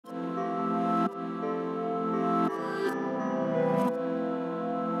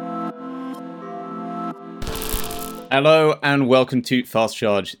Hello and welcome to Fast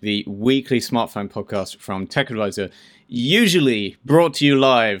Charge, the weekly smartphone podcast from TechAdvisor, usually brought to you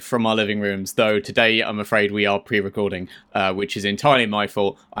live from our living rooms, though today I'm afraid we are pre-recording, which is entirely my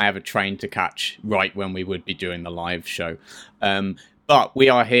fault. I have a train to catch right when we would be doing the live show. But we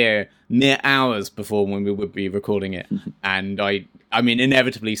are here mere hours before when we would be recording it, and I mean,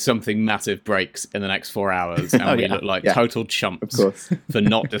 inevitably something massive breaks in the next 4 hours, and we look like total chumps for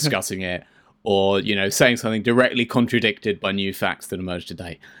not discussing it. Or, you know, saying something directly contradicted by new facts that emerged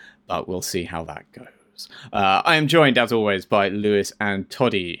today. But we'll see how that goes. I am joined, as always, by Lewis and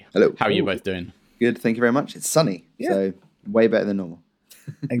Toddy. Hello. How are you both doing? Good, thank you very much. It's sunny, so way better than normal.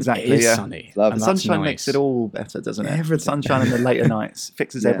 Exactly, It is sunny. Love And it. sunshine nice. makes it all better, doesn't it? Everything. Sunshine in the later nights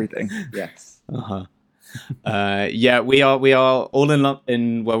fixes everything. Yes. We are all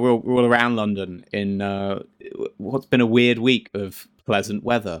we're all around London in what's been a weird week of pleasant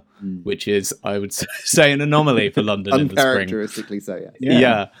weather, which is, I would say, an anomaly for London in the spring. Uncharacteristically so, yes.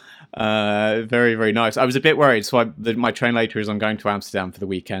 Yeah. Very, very nice. I was a bit worried. So my train later is I'm going to Amsterdam for the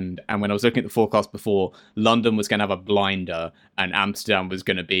weekend. And when I was looking at the forecast before, London was going to have a blinder and Amsterdam was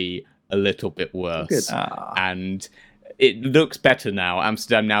going to be a little bit worse. Good. And it looks better now.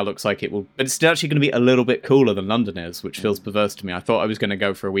 Amsterdam now looks like it will, but it's still actually going to be a little bit cooler than London is, which feels perverse to me. I thought I was going to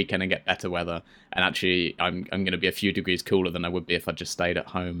go for a weekend and get better weather. And actually, I'm going to be a few degrees cooler than I would be if I just stayed at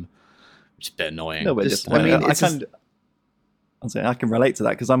home, which is a bit annoying. No, but I can relate to that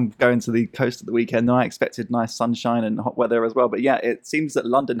because I'm going to the coast at the weekend and I expected nice sunshine and hot weather as well. But yeah, it seems that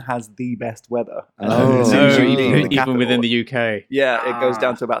London has the best weather. Even within the UK. Yeah, it goes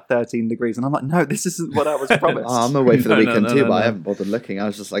down to about 13 degrees. And I'm like, no, this isn't what I was promised. I'm away for the weekend too, but I haven't bothered looking. I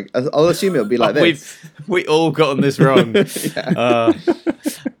was just like, I'll assume it'll be like this. We all gotten this wrong.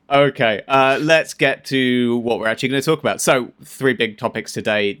 Okay, let's get to what we're actually going to talk about. So, 3 big topics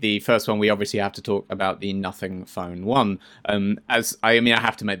today. The first one, we obviously have to talk about the Nothing Phone 1. I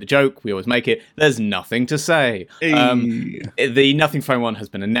have to make the joke. We always make it. There's nothing to say. The Nothing Phone 1 has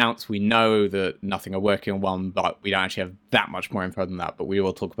been announced. We know that Nothing are working on one, but we don't actually have that much more info than that. But we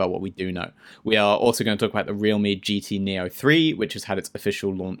will talk about what we do know. We are also going to talk about the Realme GT Neo 3, which has had its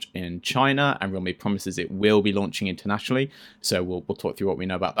official launch in China, and Realme promises it will be launching internationally. So we'll talk through what we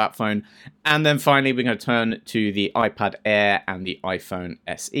know about that phone. And then finally, we're going to turn to the iPad Air and the iPhone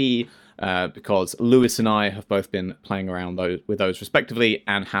SE, because Lewis and I have both been playing around with those respectively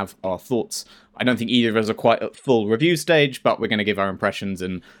and have our thoughts. I don't think either of us are quite at full review stage, but we're going to give our impressions,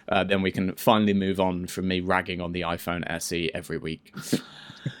 and then we can finally move on from me ragging on the iPhone SE every week.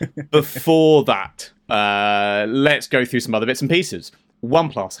 Before that, let's go through some other bits and pieces.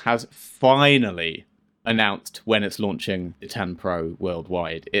 OnePlus has finally announced when it's launching the 10 Pro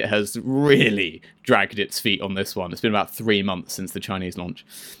worldwide. It has really dragged its feet on this one. It's been about 3 months since the Chinese launch.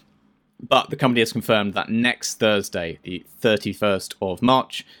 But the company has confirmed that next Thursday, the 31st of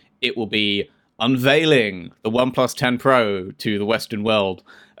March, it will be unveiling the OnePlus 10 Pro to the Western world.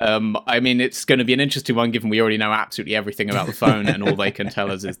 It's going to be an interesting one, given we already know absolutely everything about the phone and all they can tell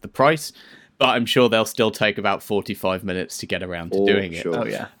us is the price. But I'm sure they'll still take about 45 minutes to get around to doing it. Oh,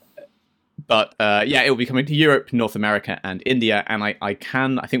 yeah. But it will be coming to Europe, North America, and India. And I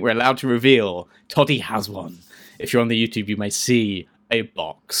think we're allowed to reveal Toddy has one. If you're on the YouTube, you may see a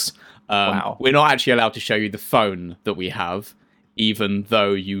box. Wow. We're not actually allowed to show you the phone that we have, even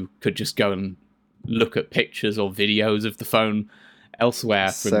though you could just go and look at pictures or videos of the phone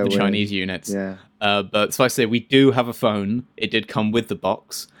elsewhere from the Chinese units. Yeah. But so I say, we do have a phone. It did come with the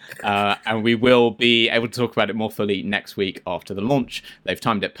box. And we will be able to talk about it more fully next week after the launch. They've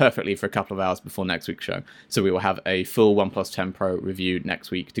timed it perfectly for a couple of hours before next week's show. So we will have a full OnePlus 10 Pro review next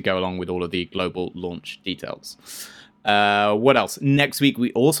week to go along with all of the global launch details. What else? Next week,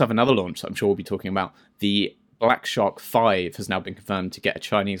 we also have another launch that I'm sure we'll be talking about. The Black Shark 5 has now been confirmed to get a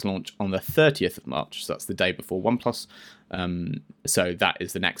Chinese launch on the 30th of March. So that's the day before OnePlus. So that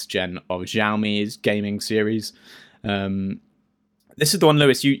is the next gen of Xiaomi's gaming series. This is the one,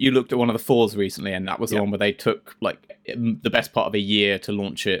 Lewis, you looked at one of the 4s recently, and that was the one where they took the best part of a year to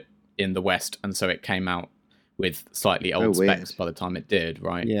launch it in the West, and so it came out with slightly old specs by the time it did,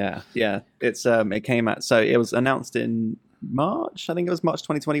 right? Yeah. It came out, so it was announced in March, I think it was March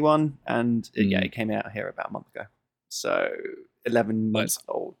 2021, and it came out here about a month ago. So 11 months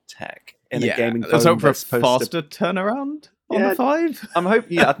old tech in a gaming phone. Let's hope for a faster turnaround on the 5. I'm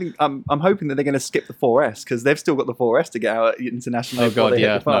hoping. Yeah, I think I'm hoping that they're going to skip the 4S because they've still got the 4S to get out internationally. Oh god,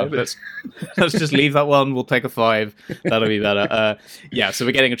 yeah. No, let's just leave that one. We'll take a 5. That'll be better. So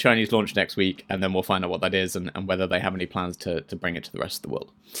we're getting a Chinese launch next week, and then we'll find out what that is and whether they have any plans to bring it to the rest of the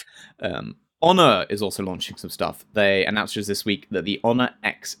world. Honor is also launching some stuff. They announced just this week that the Honor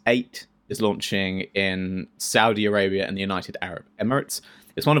X8 is launching in Saudi Arabia and the United Arab Emirates.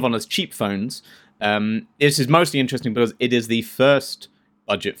 It's one of Honor's cheap phones. This is mostly interesting because it is the first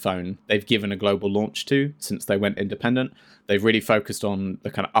budget phone they've given a global launch to since they went independent. They've really focused on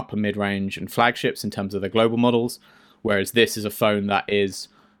the kind of upper mid-range and flagships in terms of their global models, whereas this is a phone that is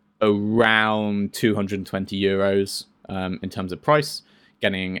around 220 euros in terms of price,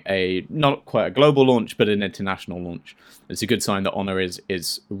 getting a not quite a global launch, but an international launch. It's a good sign that Honor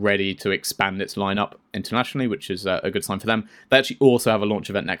is ready to expand its lineup internationally, which is a good sign for them. They actually also have a launch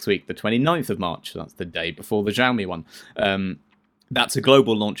event next week, the 29th of March. So that's the day before the Xiaomi one. That's a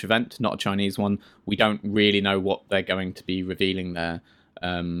global launch event, not a Chinese one. We don't really know what they're going to be revealing there.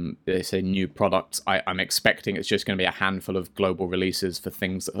 They say new products. I'm expecting it's just going to be a handful of global releases for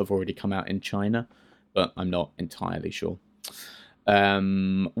things that have already come out in China, but I'm not entirely sure.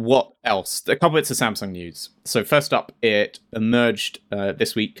 What else? A couple bits of Samsung news. So first up, it emerged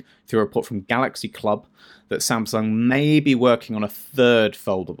this week through a report from Galaxy Club that Samsung may be working on a third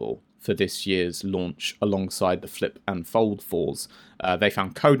foldable for this year's launch alongside the Flip and Fold 4s. They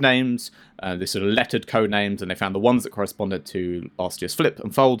found code names, this sort of lettered code names, and they found the ones that corresponded to last year's Flip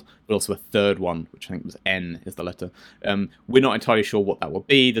and Fold, but also a third one, which I think was N is the letter. We're not entirely sure what that will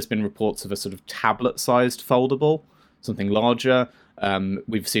be. There's been reports of a sort of tablet-sized foldable, something larger.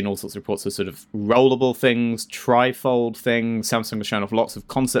 We've seen all sorts of reports of sort of rollable things, tri-fold things. Samsung has shown off lots of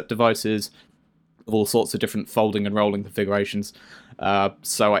concept devices of all sorts of different folding and rolling configurations.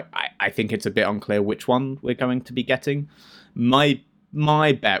 So I think it's a bit unclear which one we're going to be getting. My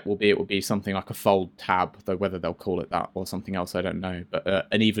bet will be it will be something like a Fold Tab, though whether they'll call it that or something else, I don't know. But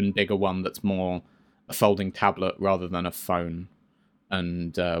an even bigger one that's more a folding tablet rather than a phone,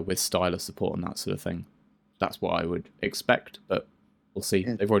 and with stylus support and that sort of thing. That's what I would expect, but we'll see.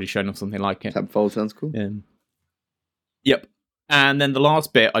 Yeah. They've already shown off something like it. Tab Fold sounds cool. Yep. And then the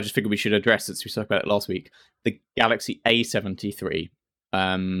last bit, I just figured we should address, since we spoke about it last week, the Galaxy A73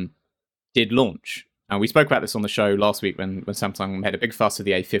 did launch. And we spoke about this on the show last week when Samsung made a big fuss of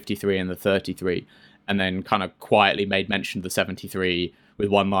the A53 and the 33, and then kind of quietly made mention of the 73 with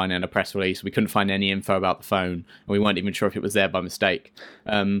one line in a press release. We couldn't find any info about the phone, and we weren't even sure if it was there by mistake.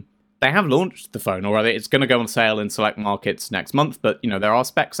 They have launched the phone already. It's going to go on sale in select markets next month, but there are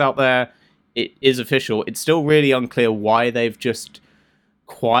specs out there. It is official. It's still really unclear why they've just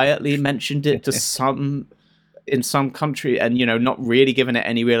quietly mentioned it to some in some country and not really given it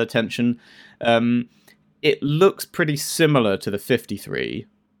any real attention. It looks pretty similar to the 53.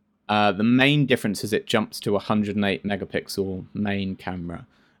 The main difference is it jumps to 108 megapixel main camera,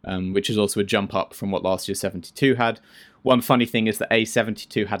 which is also a jump up from what last year's 72 had. One funny thing is the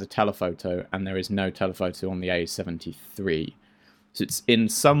A72 had a telephoto, and there is no telephoto on the A73. So it's in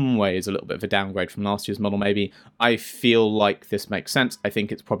some ways a little bit of a downgrade from last year's model, maybe. I feel like this makes sense. I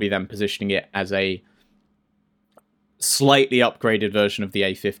think it's probably them positioning it as a slightly upgraded version of the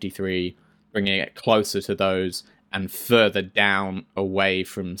A53, bringing it closer to those and further down away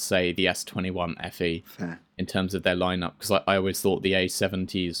from, say, the S21 FE in terms of their lineup. Because I always thought the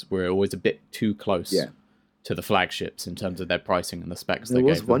A70s were always a bit too close to the flagships in terms of their pricing and the specs they gave them. There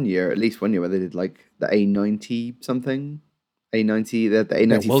was at least one year, where they did like the A90 something. A90, the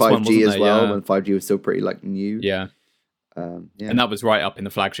A90 5G as well, when 5G was still pretty new. Yeah. And that was right up in the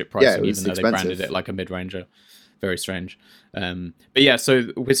flagship pricing, even though they branded it like a mid-ranger. Very strange. But yeah, so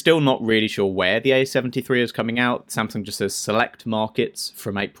we're still not really sure where the A73 is coming out. Samsung just says select markets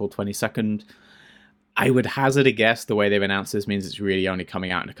from April 22nd. I would hazard a guess the way they've announced this means it's really only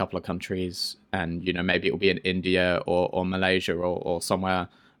coming out in a couple of countries, and maybe it'll be in India or Malaysia or somewhere,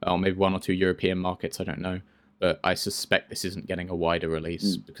 or maybe one or two European markets, I don't know. But I suspect this isn't getting a wider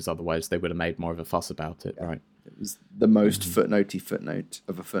release because otherwise they would have made more of a fuss about it, right? It was the most footnotey footnote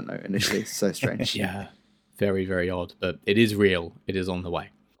of a footnote initially. It's so strange. Yeah, very, very odd. But it is real. It is on the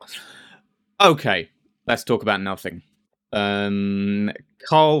way. Okay, let's talk about nothing.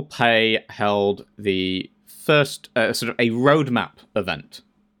 Carl Pei held the first sort of a roadmap event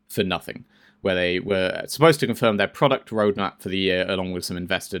for nothing, where they were supposed to confirm their product roadmap for the year along with some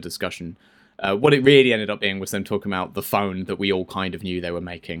investor discussion. What it really ended up being was them talking about the phone that we all kind of knew they were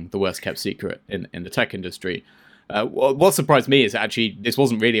making, the worst kept secret in the tech industry. What surprised me is actually this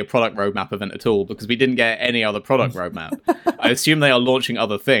wasn't really a product roadmap event at all, because we didn't get any other product roadmap. I assume they are launching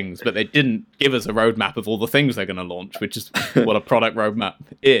other things, but they didn't give us a roadmap of all the things they're going to launch, which is what a product roadmap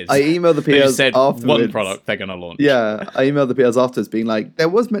is. I emailed the PRs said afterwards. One product they're going to launch. Yeah, I emailed the PRs afterwards being like, there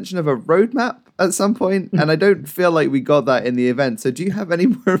was mention of a roadmap at some point, and I don't feel like we got that in the event. So do you have any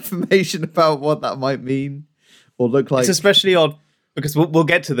more information about what that might mean or look like? It's especially odd because we'll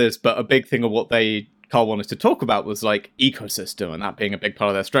get to this, but a big thing of what they Carl wanted to talk about was like ecosystem and that being a big part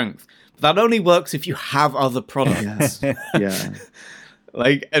of their strength. But that only works if you have other products. Yeah.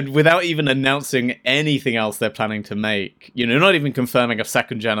 Like, and without even announcing anything else they're planning to make, not even confirming a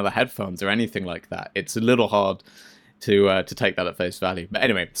second gen of the headphones or anything like that. It's a little hard to take that at face value. But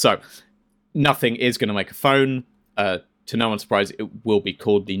anyway, so Nothing is going to make a phone. To no one's surprise, it will be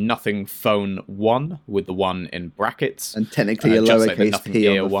called the Nothing Phone 1 with the 1 in brackets. And technically a just like the lowercase Nothing p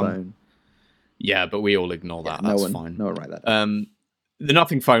on Ear the 1. phone. Yeah, but we all ignore that. No That's one, fine. No one write that. The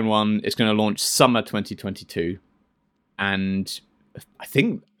Nothing Phone 1 is going to launch summer 2022. And I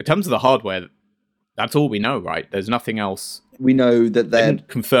think in terms of the hardware, that's all we know, right? There's nothing else. We know that They didn't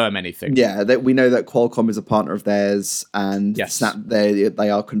confirm anything. Yeah, we know that Qualcomm is a partner of theirs, and Yes. they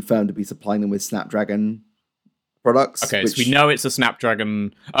are confirmed to be supplying them with Snapdragon products. Okay, so we know it's a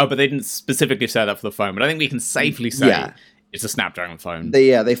Snapdragon. Oh, but they didn't specifically say that for the phone. But I think we can safely say it's a Snapdragon phone.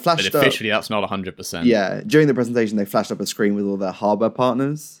 They but flashed officially, up. that's not 100%. Yeah, during the presentation, they flashed up a screen with all their hardware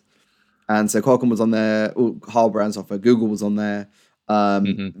partners, and so Qualcomm was on there, hardware and software. Google was on there.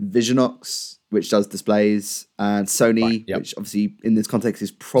 Visionox, which does displays, and Sony, which obviously in this context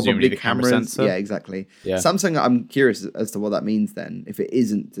is probably Presumably the camera cameras. sensor. Yeah, exactly. Yeah. Samsung, I'm curious as to what that means then, if it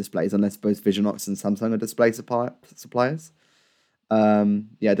isn't displays, unless both Visionox and Samsung are display suppliers. I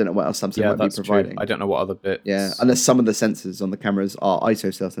don't know what else Samsung might be providing. True. I don't know what other bits. Yeah, unless some of the sensors on the cameras are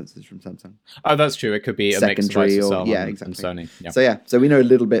ISOCELL sensors from Samsung. Oh, that's true. It could be a mix of Secondary ISOCELL exactly. and Sony. Yeah. So we know a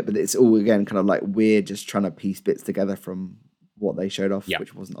little bit, but it's all again kind of like we're just trying to piece bits together from what they showed off,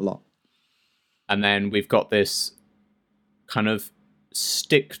 which wasn't a lot. And then we've got this kind of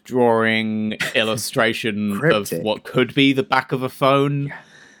stick drawing illustration of Cryptic. what could be the back of a phone.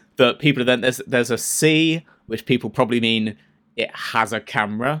 That people then there's a C, which people probably mean it has a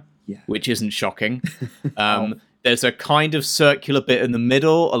camera, which isn't shocking. There's a kind of circular bit in the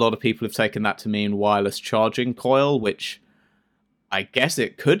middle. A lot of people have taken that to mean wireless charging coil, which I guess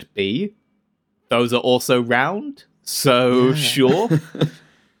it could be. Those are also round, so sure.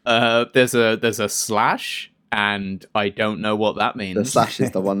 There's a slash, and I don't know what that means. The slash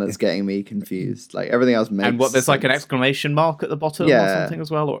is the one that's getting me confused. Like everything else makes and there's like an sense. exclamation mark at the bottom or something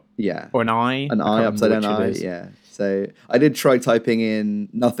as well, or an eye, an eye, upside down eye. Yeah. So I did try typing in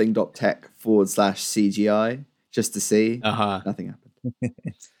nothing.tech/CGI just to see. Nothing happened.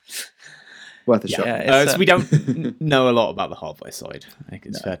 Worth a shot. So we don't know a lot about the hardware side. I think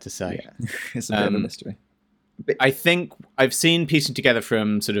it's fair to say. Yeah. It's a bit of a mystery. I think I've seen piecing together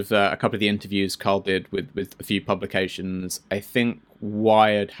from sort of a couple of the interviews Carl did with a few publications. I think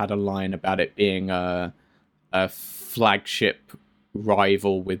Wired had a line about it being a flagship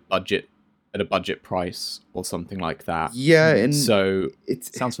rival with budget at a budget price or something like that. Yeah, and so it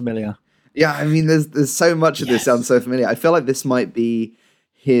sounds familiar. Yeah, I mean, there's so much of this sounds so familiar. I feel like this might be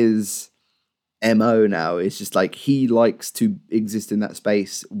his MO now. It's just like he likes to exist in that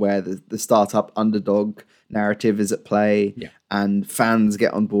space where the startup underdog narrative is at play and fans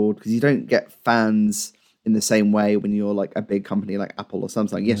get on board, because you don't get fans in the same way when you're like a big company like Apple or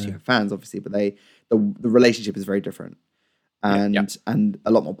Samsung. Yes, you have fans obviously, but the relationship is very different and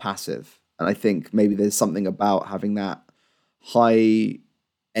a lot more passive. And I think maybe there's something about having that high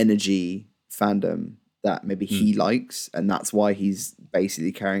energy fandom that maybe he likes, and that's why he's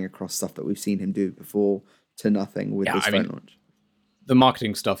basically carrying across stuff that we've seen him do before to Nothing with this phone launch. The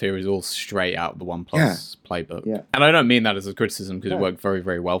marketing stuff here is all straight out of the OnePlus playbook. Yeah. And I don't mean that as a criticism, because it worked very,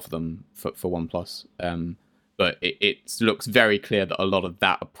 very well for them, for OnePlus. But it looks very clear that a lot of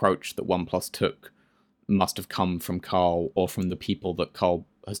that approach that OnePlus took must have come from Carl or from the people that Carl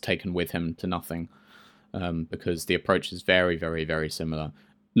has taken with him to Nothing. Because the approach is very, very, very similar.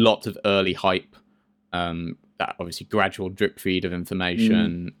 Lots of early hype, that obviously gradual drip feed of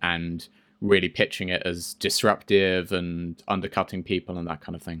information and really pitching it as disruptive and undercutting people and that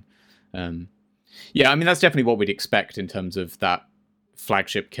kind of thing. I mean, that's definitely what we'd expect in terms of that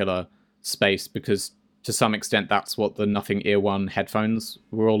flagship killer space, because to some extent that's what the Nothing Ear 1 headphones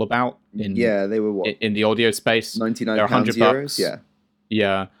were all about. They were what? In the audio space. £99 euros? Yeah.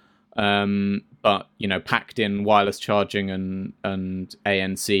 Yeah. But, packed in wireless charging and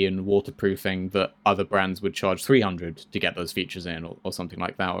ANC and waterproofing that other brands would charge $300 to get those features in, or something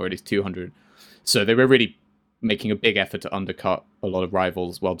like that, or at least $200. So they were really making a big effort to undercut a lot of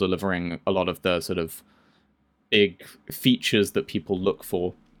rivals while delivering a lot of the sort of big features that people look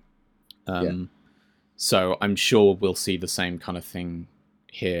for. So I'm sure we'll see the same kind of thing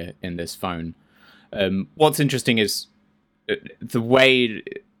here in this phone. What's interesting is the way...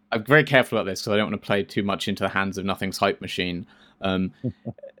 I'm very careful about this because I don't want to play too much into the hands of Nothing's hype machine.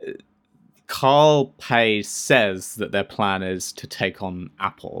 Carl Pei says that their plan is to take on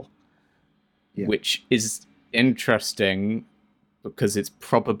Apple. which is interesting because it's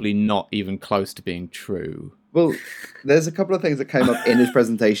probably not even close to being true. Well, there's a couple of things that came up in his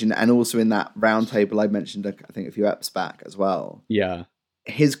presentation and also in that roundtable I mentioned, I think, a few apps back as well. Yeah.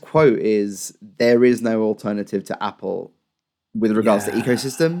 His quote is, there is no alternative to Apple with regards to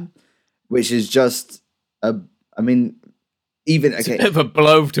ecosystem, which is just, even... It's a bit of a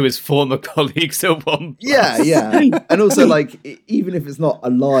blow to his former colleagues at OnePlus. Yeah. And also, even if it's not a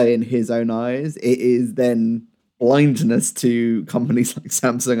lie in his own eyes, it is then blindness to companies like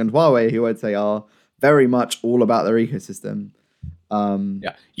Samsung and Huawei, who I'd say are very much all about their ecosystem.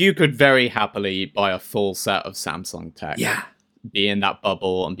 You could very happily buy a full set of Samsung tech. Yeah. Be in that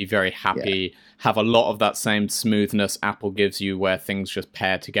bubble and be very happy, have a lot of that same smoothness Apple gives you where things just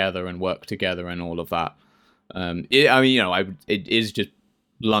pair together and work together and all of that. It is just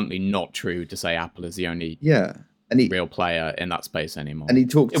bluntly not true to say Apple is the only real player in that space anymore. And he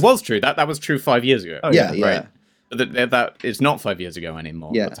talked... It was true. That was true 5 years ago. Oh, yeah. Right? That it's not 5 years ago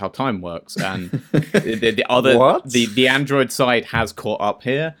anymore. Yeah. That's how time works. And the Android side has caught up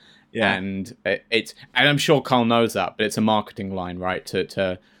here. Yeah. And I'm sure Carl knows that, but it's a marketing line, right?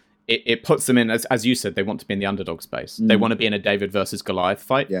 It puts them in, as you said, they want to be in the underdog space. They want to be in a David versus Goliath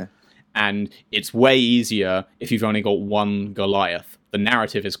fight. Yeah. And it's way easier if you've only got one Goliath. The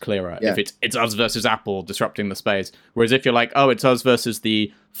narrative is clearer if it's us versus Apple disrupting the space. Whereas if you're like, oh, it's us versus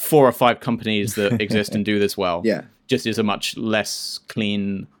the 4 or 5 companies that exist and do this well, just is a much less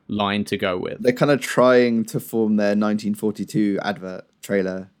clean line to go with. They're kind of trying to form their 1942 advert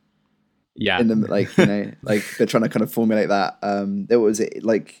trailer. Yeah. In them, they're trying to kind of formulate that. There was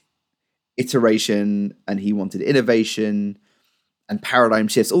iteration, and he wanted innovation and paradigm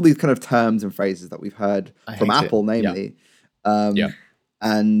shifts, all these kind of terms and phrases that we've heard from Apple, namely.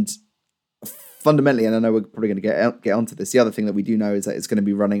 And fundamentally, and I know we're probably going to get onto this, the other thing that we do know is that it's going to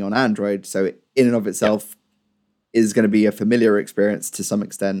be running on Android, so it, in and of itself is going to be a familiar experience to some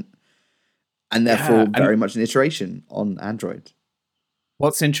extent, and therefore very much an iteration on Android.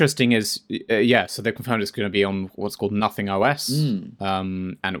 What's interesting is, so they confirmed it's going to be on what's called Nothing OS,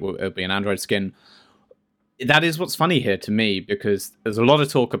 and it'll be an Android skin. That is what's funny here to me, because there's a lot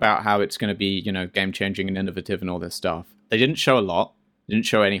of talk about how it's going to be, game-changing and innovative and all this stuff. They didn't show a lot. They didn't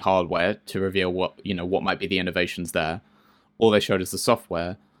show any hardware to reveal what might be the innovations there. All they showed is the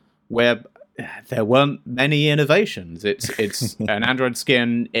software, where there weren't many innovations. It's an Android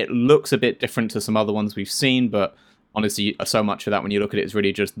skin. It looks a bit different to some other ones we've seen, but honestly, so much of that, when you look at it, is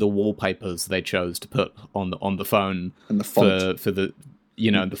really just the wallpapers they chose to put on the phone and the font for the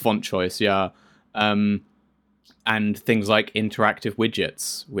the font choice, and things like interactive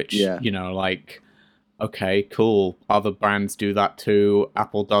widgets, which okay, cool. Other brands do that too.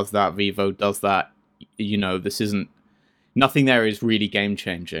 Apple does that. Vivo does that. This isn't. Nothing there is really game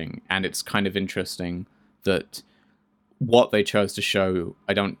changing, and it's kind of interesting that what they chose to show,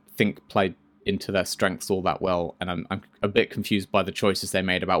 I don't think played into their strengths all that well, and I'm a bit confused by the choices they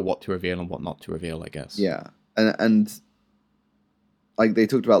made about what to reveal and what not to reveal, I guess. Yeah, and like they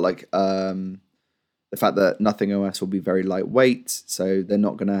talked about the fact that Nothing OS will be very lightweight, so they're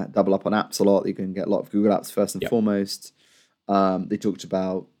not going to double up on apps a lot. You can get a lot of Google apps first and foremost. They talked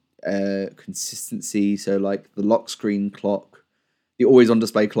about consistency, so like the lock screen clock, the always on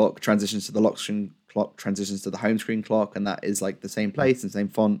display clock transitions to the lock screen clock, transitions to the home screen clock, and that is like the same place and same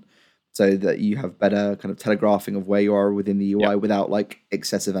font, so that you have better kind of telegraphing of where you are within the UI without like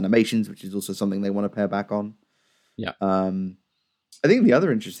excessive animations, which is also something they want to pare back on. I think the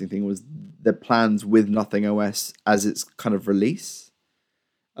other interesting thing was the plans with Nothing OS as its kind of release.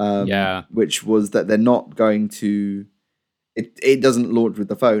 Which was that they're not going to... It doesn't launch with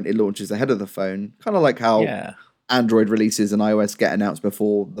the phone. It launches ahead of the phone. Kind of like how Android releases and iOS get announced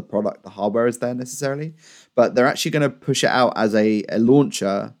before the hardware is there necessarily. But they're actually going to push it out as a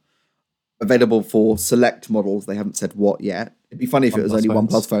launcher available for select models. They haven't said what yet. It'd be funny if it was only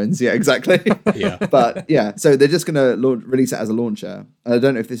OnePlus phones. Yeah, exactly. But so they're just going to release it as a launcher. And I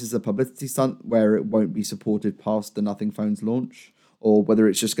don't know if this is a publicity stunt where it won't be supported past the Nothing phone's launch, or whether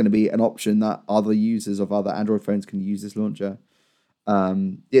it's just going to be an option that other users of other Android phones can use this launcher.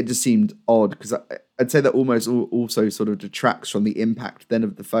 It just seemed odd, because I'd say that almost also sort of detracts from the impact then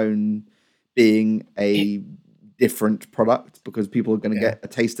of the phone being a different product, because people are going to get a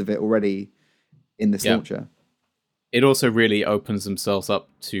taste of it already in this launcher. It also really opens themselves up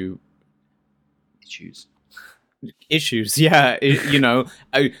to issues. Yeah.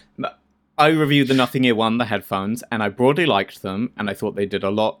 I reviewed the Nothing Ear 1, the headphones, and I broadly liked them, and I thought they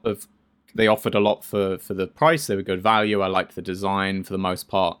offered a lot for the price. They were good value. I liked the design for the most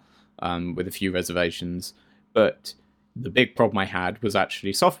part, with a few reservations. But The big problem I had was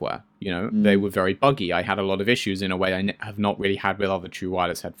actually software. They were very buggy. I had a lot of issues in a way I have not really had with other true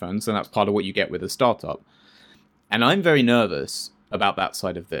wireless headphones, and that's part of what you get with a startup. And I'm very nervous about that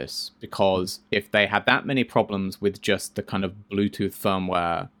side of this, because if they had that many problems with just the kind of Bluetooth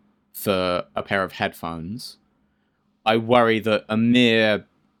firmware for a pair of headphones, I worry that a mere,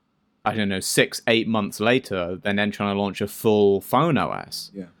 6-8 months later, they're then trying to launch a full phone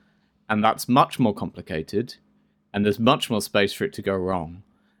OS. Yeah. And that's much more complicated, and there's much more space for it to go wrong.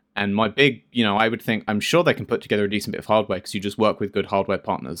 And my big, I would think, I'm sure they can put together a decent bit of hardware, because you just work with good hardware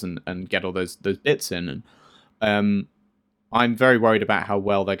partners and get all those bits in. And I'm very worried about how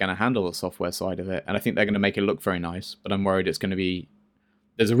well they're going to handle the software side of it. And I think they're going to make it look very nice, but I'm worried it's going to be,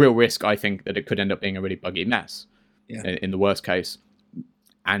 there's a real risk, I think, that it could end up being a really buggy mess in the worst case.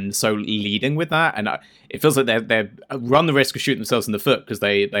 And so leading with that, and it feels like they run the risk of shooting themselves in the foot, because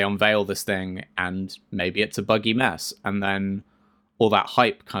they unveil this thing and maybe it's a buggy mess, and then all that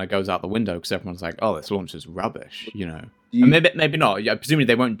hype kind of goes out the window because everyone's like, "Oh, this launch is rubbish," And maybe not. Yeah, presumably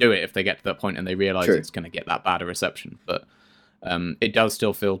they won't do it if they get to that point and they realize it's going to get that bad a reception. But it does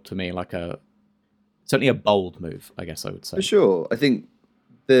still feel to me like certainly a bold move, I guess I would say. For sure, I think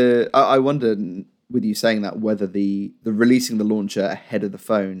I wonder, with you saying that, whether the releasing the launcher ahead of the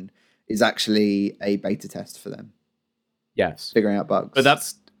phone is actually a beta test for them. Yes. Figuring out bugs. But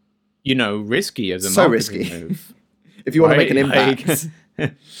that's, risky as a so marketing risky move. If you want to make an impact.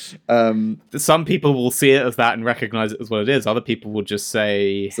 Some people will see it as that and recognize it as what it is. Other people will just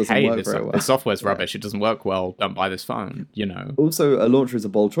say, hey, this software's rubbish. It doesn't work well. Don't buy this phone, Also, a launcher is a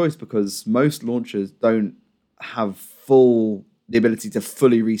bold choice, because most launchers don't have the ability to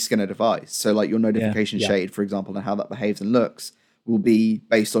fully reskin a device. So like your notification shade, for example, and how that behaves and looks will be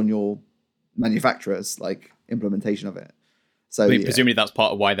based on your manufacturer's like implementation of it. So presumably that's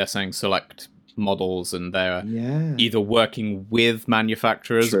part of why they're saying select models, and they're either working with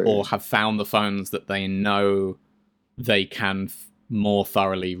manufacturers or have found the phones that they know they can more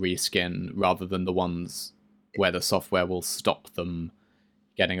thoroughly reskin, rather than the ones where the software will stop them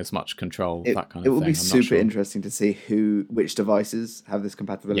getting as much control, that kind of thing. It will be super interesting to see which devices have this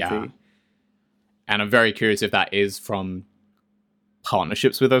compatibility. Yeah. And I'm very curious if that is from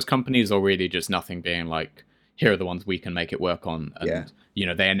partnerships with those companies, or really just nothing being like, here are the ones we can make it work on. And,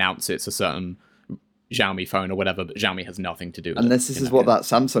 they announce it's a certain Xiaomi phone or whatever, but Xiaomi has nothing to do with it. Unless this is what that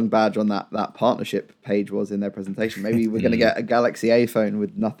Samsung badge on that partnership page was in their presentation. Maybe we're going to get a Galaxy A phone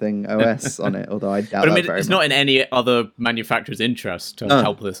with nothing OS on it, although I doubt that very it's much. Not in any other manufacturer's interest to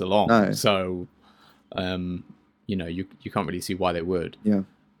help this along. No. So, you can't really see why they would. Yeah.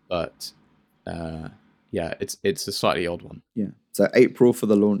 But, it's a slightly odd one. Yeah. So April for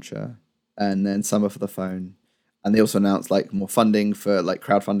the launcher, and then summer for the phone. And they also announced like more funding for like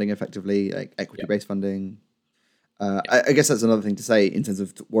crowdfunding, effectively, like equity-based funding. I guess that's another thing to say in terms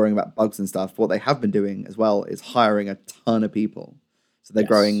of worrying about bugs and stuff. What they have been doing as well is hiring a ton of people. So they're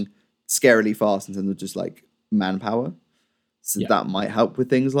growing scarily fast in terms of just like manpower. So that might help with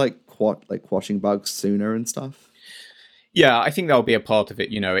things like quashing bugs sooner and stuff. Yeah, I think that'll be a part of it.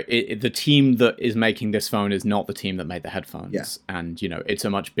 The team that is making this phone is not the team that made the headphones. Yeah. And, it's a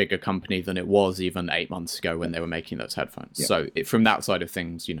much bigger company than it was even 8 months ago when they were making those headphones. Yeah. So from that side of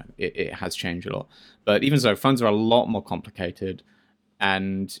things, it has changed a lot. But even so, phones are a lot more complicated.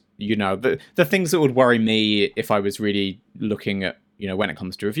 And, the things that would worry me if I was really looking at, when it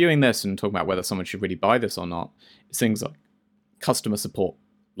comes to reviewing this and talking about whether someone should really buy this or not, is things like customer support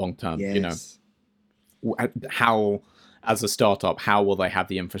long term. Yes. How, as a startup, how will they have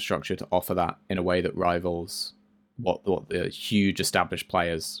the infrastructure to offer that in a way that rivals what the huge established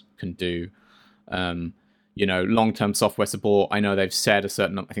players can do? Long-term software support. I know they've said a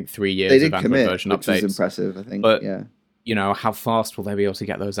certain, I think 3 years of Android version which updates. Was impressive, I think. But, yeah. How fast will they be able to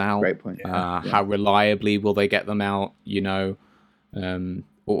get those out? Great point. How reliably will they get them out?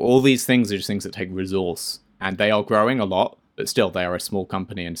 All these things are just things that take resource, and they are growing a lot, but still they are a small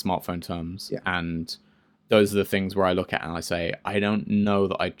company in smartphone terms. Yeah. And those are the things where I look at and I say, I don't know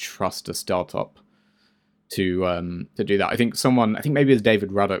that I trust a startup to do that. I think maybe it was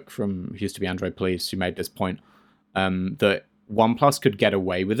David Ruddock who used to be Android Police, who made this point, that OnePlus could get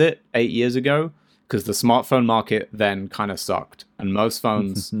away with it 8 years ago because the smartphone market then kind of sucked, and most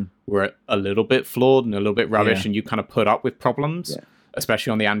phones were a little bit flawed and a little bit rubbish, and you kind of put up with problems. Yeah.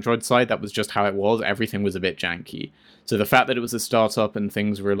 Especially on the Android side, that was just how it was. Everything was a bit janky. So the fact that it was a startup and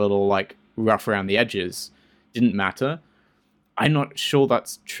things were a little like rough around the edges didn't matter. I'm not sure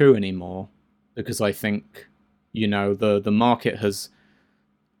that's true anymore, because I think, the market has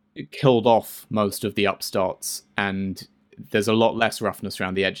killed off most of the upstarts, and there's a lot less roughness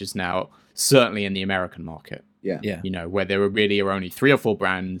around the edges now, certainly in the American market. Yeah. You know, where there really are only 3 or 4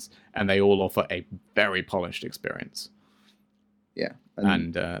 brands and they all offer a very polished experience. Yeah.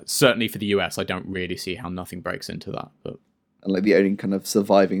 And certainly for the US, I don't really see how nothing breaks into that. But and like the only kind of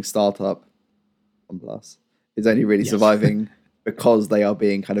surviving startup, OnePlus, is only really surviving because they are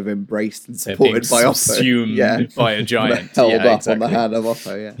being kind of embraced and supported by Oppo. Subsumed by a giant. Held up on the hand of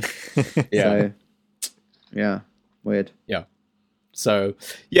Oppo, Yeah. So, weird. Yeah. So,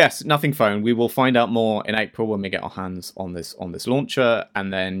 yes, Nothing Phone. We will find out more in April when we get our hands on this launcher,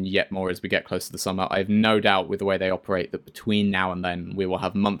 and then yet more as we get close to the summer. I have no doubt with the way they operate that between now and then we will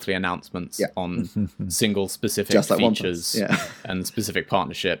have monthly announcements on single specific Just like features and specific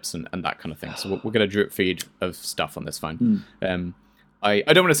partnerships and that kind of thing. So we're going to drip feed of stuff on this phone. I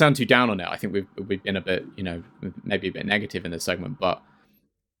don't want to sound too down on it. I think we've been a bit, maybe a bit negative in this segment, but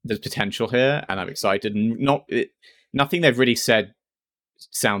there's potential here, and I'm excited. Nothing they've really said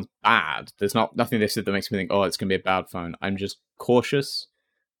sounds bad. There's nothing they said that makes me think, oh, it's going to be a bad phone. I'm just cautious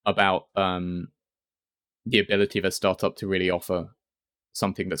about the ability of a startup to really offer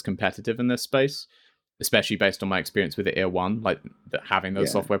something that's competitive in this space, especially based on my experience with the Ear 1, like having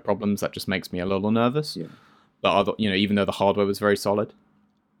those software problems, that just makes me a little nervous. But even though the hardware was very solid,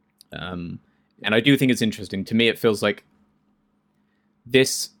 and I do think it's interesting. To me, it feels like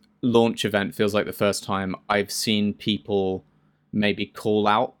this launch event feels like the first time I've seen people maybe call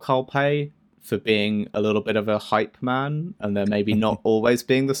out Carl Pei for being a little bit of a hype man, and they're maybe not always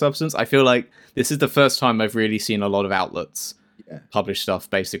being the substance. I feel like this is the first time I've really seen a lot of outlets publish stuff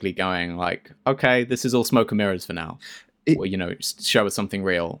basically going like, okay, this is all smoke and mirrors for now. Or, show us something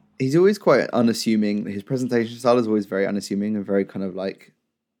real. He's always quite unassuming. His presentation style is always very unassuming and very kind of like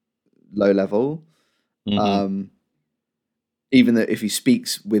low level. Even though if he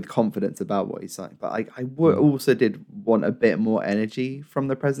speaks with confidence about what he's saying. But I also did want a bit more energy from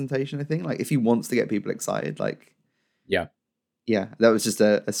the presentation, I think. Like, if he wants to get people excited, like... Yeah, that was just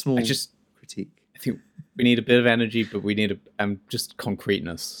a small critique. I think we need a bit of energy, but we need just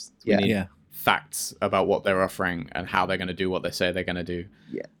concreteness. We need facts about what they're offering and how they're going to do what they say they're going to do.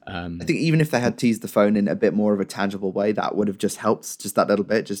 I think even if they had teased the phone in a bit more of a tangible way, that would have just helped, just that little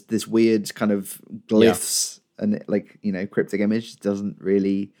bit. Just this weird kind of glyphs... And cryptic image doesn't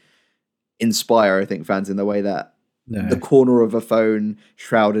really inspire, I think, fans in the way that the corner of a phone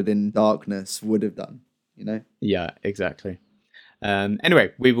shrouded in darkness would have done. Yeah, exactly.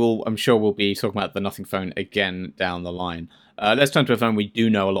 Anyway, I'm sure we'll be talking about the Nothing Phone again down the line. Let's turn to a phone we do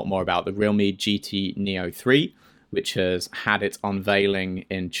know a lot more about, the Realme GT Neo 3, which has had its unveiling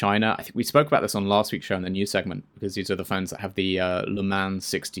in China. I think we spoke about this on last week's show in the news segment, because these are the phones that have the Le Mans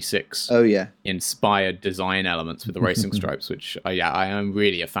 66 inspired design elements with the racing stripes, which I am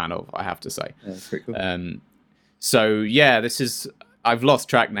really a fan of, I have to say. Yeah, that's pretty cool. I've lost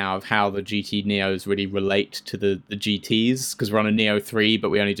track now of how the GT Neos really relate to the GTs, because we're on a Neo 3, but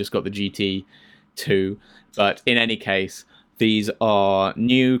we only just got the GT 2. But in any case, these are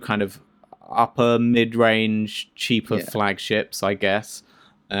new kind of upper mid-range cheaper flagships, I guess,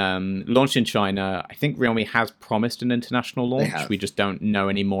 launched in China. I think Realme has promised an international launch. We just don't know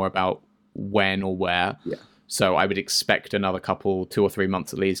any more about when or where. So I would expect another 2 or 3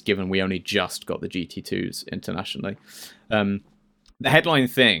 months at least, given we only just got the GT2s internationally. The headline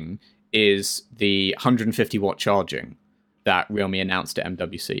thing is the 150 watt charging that Realme announced at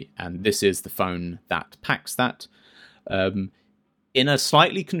MWC, and this is the phone that packs that in a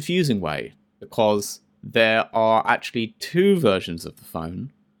slightly confusing way, because there are actually 2 versions of the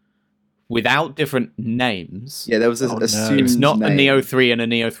phone without different names. Yeah, there was assumed It's not name. a Neo 3 and a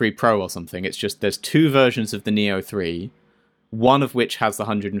Neo 3 Pro or something. It's just there's 2 versions of the Neo 3, one of which has the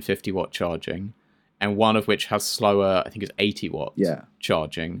 150 watt charging, and one of which has slower, I think it's 80 watt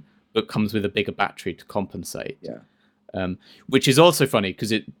charging, but comes with a bigger battery to compensate. Which is also funny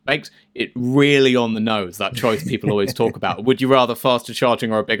because it makes it really on the nose, that choice people always talk about. Would you rather faster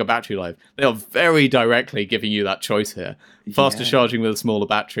charging or a bigger battery life? They are very directly giving you that choice here. Faster charging with a smaller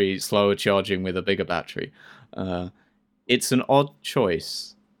battery, slower charging with a bigger battery. It's an odd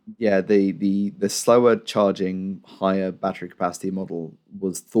choice. Yeah, the slower charging, higher battery capacity model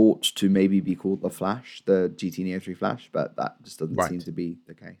was thought to maybe be called the Flash, the GT Neo 3 Flash, but that just doesn't seem to be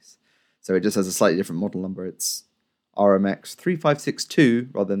the case. So it just has a slightly different model number. It's RMX 3562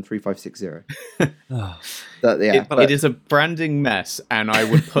 rather than 3560. It is a branding mess, and I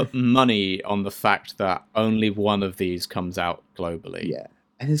would put money on the fact that only one of these comes out globally. Yeah,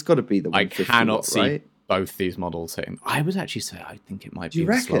 and it's got to be the 150 I cannot watt, see right? both these models hitting. I would actually say I think it might be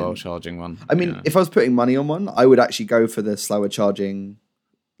the slower charging one. I mean, if I was putting money on one, I would actually go for the slower charging,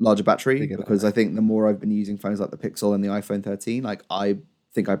 larger battery, because I think the more I've been using phones like the Pixel and the iPhone 13, like I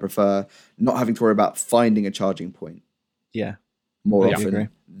think I prefer not having to worry about finding a charging point more often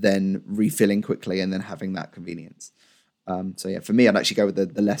than refilling quickly and then having that convenience. So yeah, for me, I'd actually go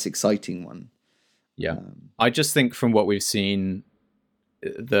with the less exciting one. Yeah, I just think from what we've seen,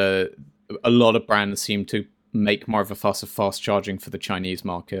 a lot of brands seem to make more of a fuss of fast charging for the Chinese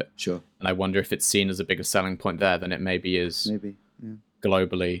market. Sure. And I wonder if it's seen as a bigger selling point there than it maybe is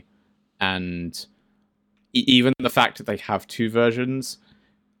globally. And even the fact that they have two versions,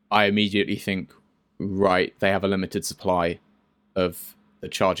 I immediately think, right, they have a limited supply of the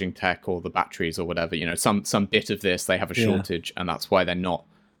charging tech or the batteries or whatever. You know, some bit of this, they have a shortage, and that's why they're not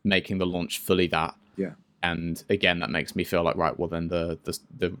making the launch fully that. Yeah. And again, that makes me feel like, right, well then the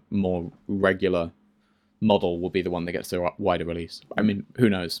more regular model will be the one that gets the wider release. I mean, who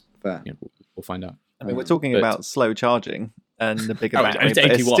knows? Fair. You know, we'll find out. I mean, we're talking about slow charging and the bigger battery. It's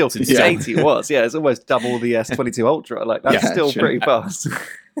 80 watts. It's 80 watts. Yeah, it's almost double the S22 Ultra. Like that's still pretty fast.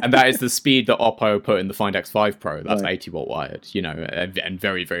 And that is the speed that Oppo put in the Find X5 Pro. That's 80 watt wired, you know, and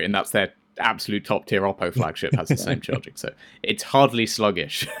very, very, and that's their absolute top tier Oppo flagship has the same charging. So it's hardly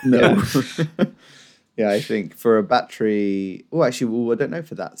sluggish. No. Yeah, I think for a battery. Oh, actually, I don't know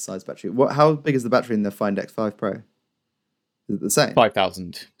for that size battery. How big is the battery in the Find X5 Pro? Is it the same?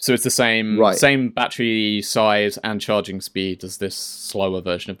 5,000. So it's the same battery size and charging speed as this slower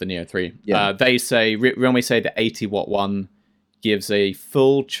version of the Neo 3. Yeah. They say Realme say the 80 watt one gives a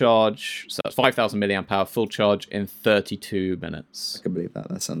full charge, so that's 5,000 milliamp hour full charge in 32 minutes. I can believe that.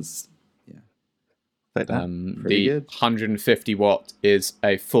 That sounds the good. 150 watt is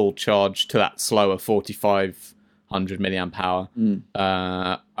a full charge to that slower 4,500 milliamp hour.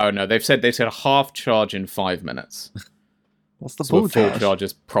 They said a half charge in 5 minutes. What's the full charge? charge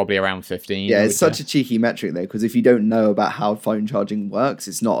is probably around 15. Yeah, it's such a cheeky metric though, because if you don't know about how phone charging works,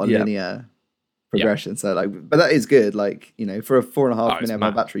 it's not a linear progression. So but that is good. Like, you know, for a 4.5 milliamp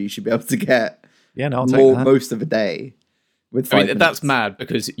hour battery, you should be able to get most of a day with 5 minutes. That's mad,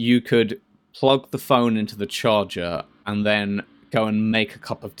 because you could plug the phone into the charger and then go and make a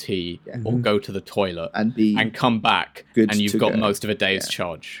cup of tea or go to the toilet and come back, and you've got most of a day's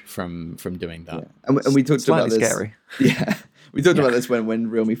charge from doing that. Yeah. And we talked about this. Scary. Yeah, we talked about this when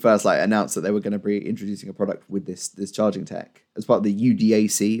Realme first announced that they were going to be introducing a product with this charging tech as part of the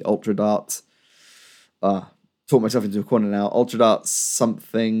UDAC Ultra Dart. Talk myself into a corner now. Ultra Dart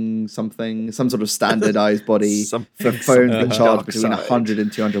something, some sort of standardized body for phones that charge between 100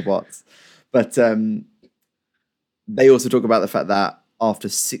 and 200 watts. But they also talk about the fact that after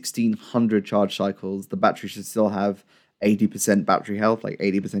 1,600 charge cycles, the battery should still have 80% battery health, like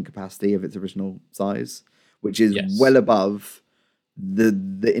 80% capacity of its original size, which is well above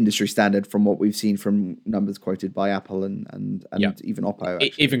the industry standard from what we've seen from numbers quoted by Apple and even Oppo.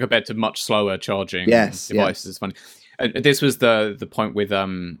 Actually. Even compared to much slower charging devices. It's funny. This was the point with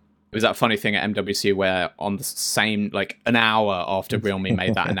it was that funny thing at MWC where on the same, like an hour after Realme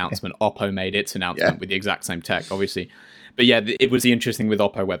made that announcement, Oppo made its announcement with the exact same tech, obviously. But yeah, it was the interesting with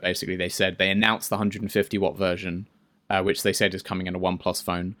Oppo where basically they said they announced the 150 watt version, which they said is coming in a OnePlus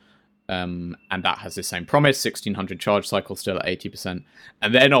phone. And that has the same promise, 1,600 charge cycles still at 80%.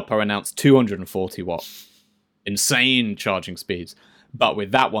 And then Oppo announced 240 watt, insane charging speeds. But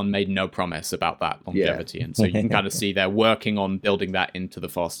with that one, made no promise about that longevity. Yeah. And so you can kind of see they're working on building that into the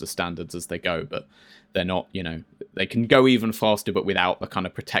faster standards as they go. But they're not, you know, they can go even faster, but without the kind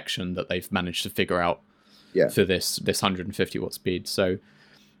of protection that they've managed to figure out for this 150 watt speed. So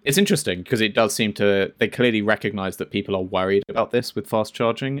it's interesting because it does seem they clearly recognize that people are worried about this with fast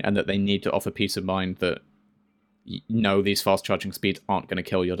charging and that they need to offer peace of mind that, no, these fast charging speeds aren't going to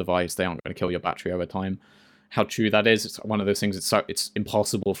kill your device. They aren't going to kill your battery over time. How true that is, it's one of those things. It's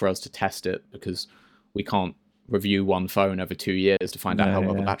impossible for us to test it because we can't review one phone over 2 years to find out how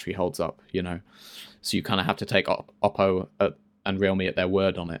well the battery holds up. You know, so you kind of have to take Oppo and Realme at their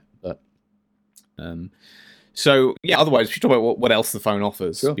word on it. But so yeah, otherwise we should talk about what else the phone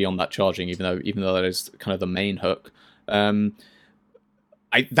offers beyond that charging. Even though that is kind of the main hook. That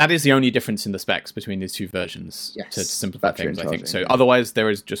is the only difference in the specs between these two versions. To simplify things, I think. So otherwise there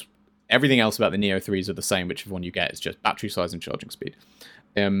is just. Everything else about the Neo 3s are the same, whichever one you get. It's just battery size and charging speed.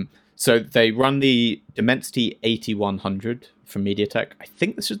 So they run the Dimensity 8100 from MediaTek. I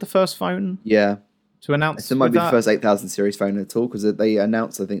think this is the first phone to announce. It might be the first 8000 series phone at all, because they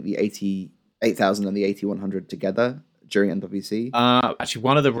announced, I think, the 8000 and the 8100 together during MWC. Actually,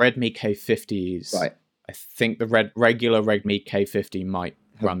 one of the Redmi K50s. Right. I think the regular Redmi K50 might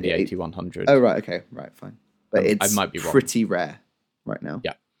run the 8100. Oh, right. Okay. Right. Fine. But it's I might be wrong. Pretty rare right now.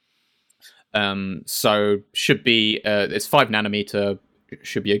 Yeah. So should be it's 5 nanometer,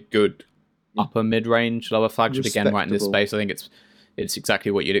 should be a good upper mid range lower flagship again right in this space. I think it's it's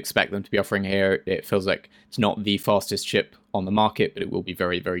exactly what you'd expect them to be offering here. It feels like it's not the fastest chip on the market, but it will be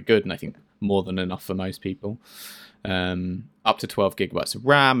very, very good, and I think more than enough for most people. Up to 12 gigabytes of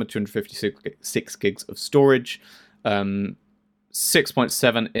RAM and 256 gigs of storage.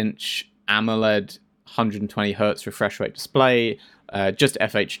 6.7-inch AMOLED 120 hertz refresh rate display, just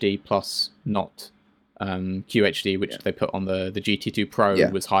FHD plus not QHD, which they put on the GT2 Pro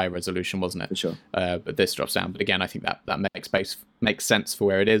was higher resolution, wasn't it? For sure. But this drops down. But again, I think that makes sense for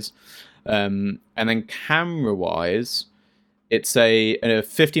where it is. And then camera-wise, it's a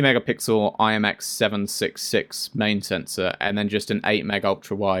 50 megapixel IMX766 main sensor, and then just an 8 meg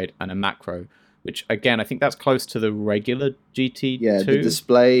ultra wide and a macro. Which again, I think that's close to the regular GT2. Yeah, the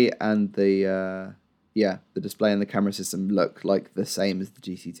display and the display and the camera system look like the same as the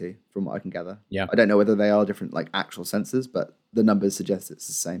GT2, from what I can gather. Yeah, I don't know whether they are different, like actual sensors, but the numbers suggest it's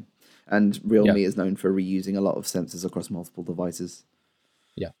the same. And Realme is known for reusing a lot of sensors across multiple devices.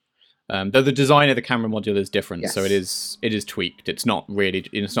 Yeah, though the design of the camera module is different, Yes. so it is tweaked. It's not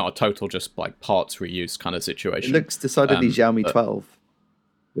a total just like parts reuse kind of situation. It looks decidedly Xiaomi 12.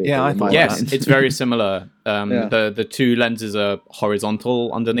 Yeah, I thought Yes, that. it's very similar. The two lenses are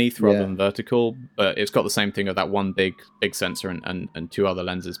horizontal underneath rather than vertical, but it's got the same thing of that one big sensor and two other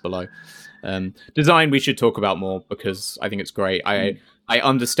lenses below. Design we should talk about more because I think it's great. I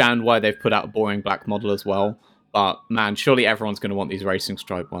understand why they've put out a boring black model as well, but man, surely everyone's going to want these racing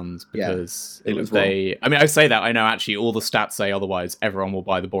stripe ones because I mean, I say that I know actually all the stats say otherwise. Everyone will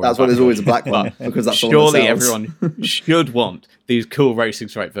buy the boring. That's why there's always a black one because that's surely the one that sells. everyone should want these cool racing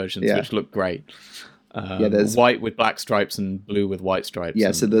stripe versions, which look great. There's white with black stripes and blue with white stripes.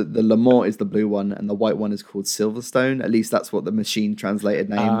 Yeah, so the Le Mans is the blue one, and the white one is called Silverstone. At least that's what the machine translated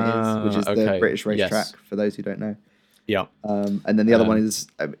name is, which is the British racetrack, for those who don't know. Yeah. And then the other one is,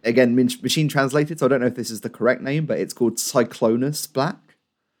 again, machine translated, so I don't know if this is the correct name, but it's called Cyclonus Black.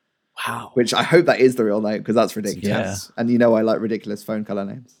 Wow. Which I hope that is the real name, because that's ridiculous. Yeah. And you know I like ridiculous phone color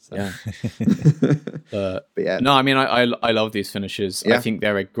names. So. Yeah. But yeah. No, I mean, I love these finishes. Yeah. I think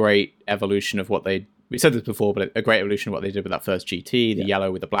they're a great evolution of what we said this before, but a great evolution of what they did with that first GT, the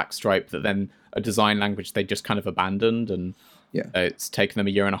yellow with the black stripe, that then a design language they just kind of abandoned, and it's taken them a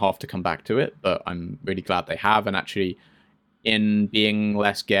year and a half to come back to it, but I'm really glad they have. And actually, in being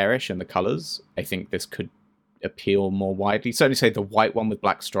less garish in the colors, I think this could appeal more widely. Certainly say the white one with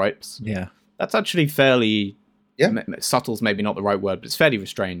black stripes. Yeah. That's actually fairly subtle's maybe not the right word, but it's fairly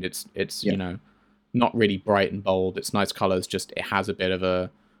restrained. It's you know, not really bright and bold. It's nice colors, just it has a bit of a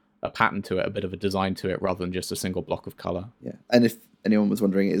pattern to it, a bit of a design to it, rather than just a single block of color. Yeah. And if anyone was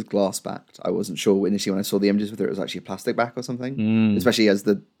wondering, it is glass backed. I wasn't sure initially when I saw the images whether it was actually a plastic back or something, especially as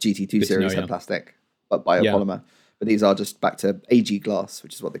the GT2 series had plastic, but biopolymer. But these are just back to AG glass,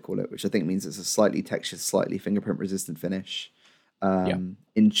 which is what they call it, which I think means it's a slightly textured, slightly fingerprint resistant finish.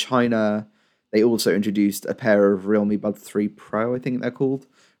 In China, they also introduced a pair of Realme Buds 3 Pro, I think they're called,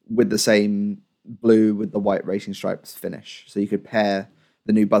 with the same blue with the white racing stripes finish. So you could pair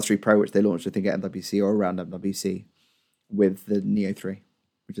the new Buds 3 Pro, which they launched, I think, at MWC or around MWC, with the Neo 3,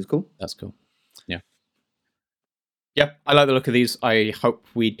 which is cool. That's cool. Yeah. Yeah, I like the look of these. I hope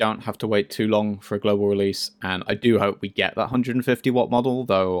we don't have to wait too long for a global release, and I do hope we get that 150 watt model,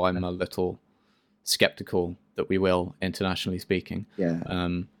 though I'm a little skeptical that we will, internationally speaking. Yeah.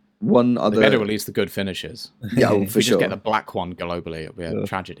 One other... They better release the good finishes. Yeah, if for we sure. just get the black one globally, it'll be a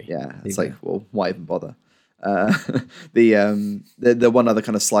tragedy. Yeah, it's like, well, why even bother? The one other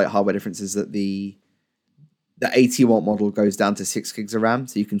kind of slight hardware difference is that the 80 watt model goes down to 6 gigs of RAM,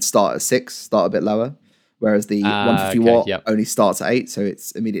 so you can start at 6, start a bit lower, whereas the 150 watt only starts at 8, so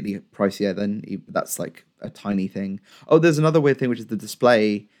it's immediately pricier. Then that's like a tiny thing. Oh, there's another weird thing, which is the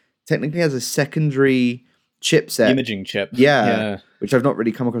display technically has a secondary chipset, imaging chip. Yeah, which I've not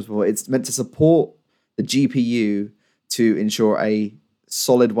really come across before. It's meant to support the GPU to ensure a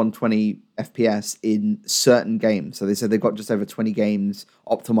solid 120 FPS in certain games. So they said they've got just over 20 games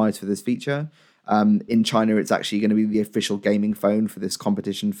optimized for this feature. In China, it's actually going to be the official gaming phone for this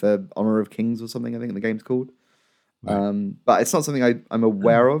competition for Honor of Kings or something, I think the game's called. Right. But it's not something I'm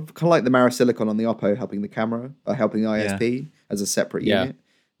aware of. Kind of like the Marasilicon on the Oppo helping the camera, or helping the ISP as a separate unit.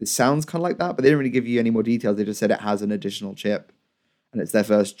 It sounds kind of like that, but they didn't really give you any more details. They just said it has an additional chip, and it's their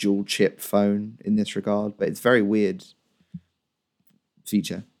first dual chip phone in this regard. But it's very weird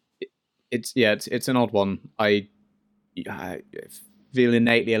feature. It's an odd one. I feel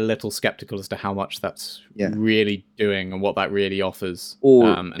innately a little skeptical as to how much that's really doing and what that really offers,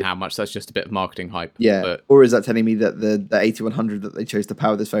 and how much that's just a bit of marketing hype. Or is that telling me that the 8100 that they chose to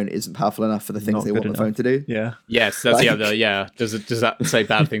power this phone isn't powerful enough for the things they want the phone to do? Yes, that's the other. Yeah, does that say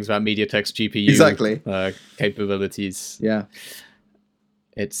bad things about MediaTek's GPU exactly capabilities? Yeah.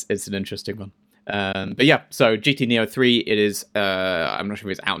 it's an interesting one. But yeah, so GT Neo 3, it is, I'm not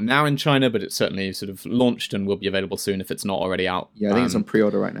sure if it's out now in China, but it's certainly sort of launched and will be available soon if it's not already out. Yeah, I think it's on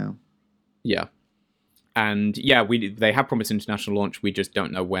pre-order right now. Yeah. And yeah, they have promised international launch. We just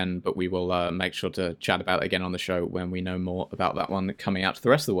don't know when, but we will make sure to chat about it again on the show when we know more about that one coming out to the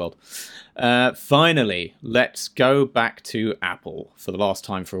rest of the world. Finally, let's go back to Apple for the last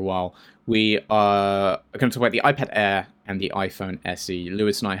time for a while. We are going to talk about the iPad Air and the iPhone SE.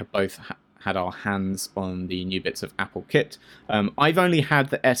 Lewis and I have both had our hands on the new bits of Apple kit. I've only had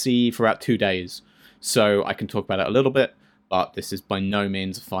the SE for about 2 days, so I can talk about it a little bit. But this is by no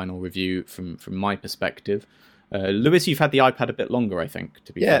means a final review from my perspective. Lewis, you've had the iPad a bit longer, I think,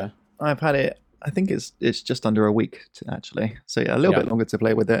 to be fair. I've had it, I think it's just under a week, actually. So yeah, a little bit longer to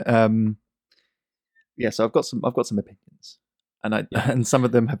play with it. So I've got some opinions. And some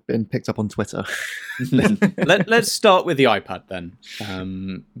of them have been picked up on Twitter. Let's start with the iPad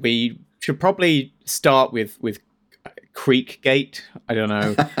then. We should probably start with Creekgate. I don't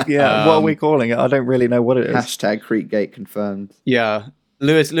know. Yeah, what are we calling it? I don't really know what it is. Hashtag Creekgate confirmed. Yeah.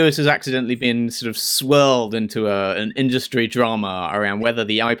 Lewis has accidentally been sort of swirled into an industry drama around whether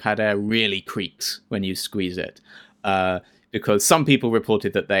the iPad Air really creaks when you squeeze it. Because some people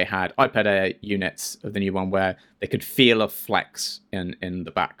reported that they had iPad Air units of the new one where they could feel a flex in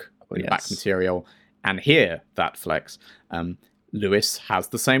the back, the back material, and hear that flex. Lewis has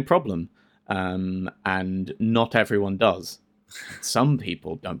the same problem. And not everyone does. Some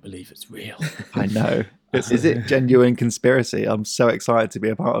people don't believe it's real. I know. Is it genuine conspiracy? I'm so excited to be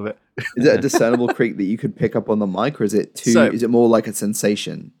a part of it. Is it a discernible creak that you could pick up on the mic, or is it is it more like a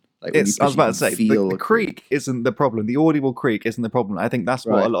sensation? Like I was about to say, the creak isn't the problem. The audible creak isn't the problem. I think that's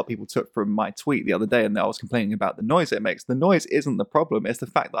what a lot of people took from my tweet the other day, and I was complaining about the noise it makes. The noise isn't the problem. It's the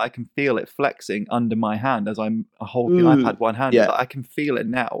fact that I can feel it flexing under my hand as I'm holding the iPad one hand. Yeah. I can feel it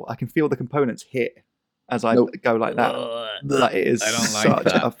now. I can feel the components hit as I go like that. Like it is such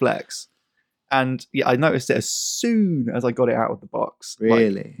a flex. And yeah, I noticed it as soon as I got it out of the box.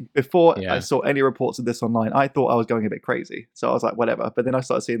 Really? Like, before I saw any reports of this online, I thought I was going a bit crazy. So I was like, whatever. But then I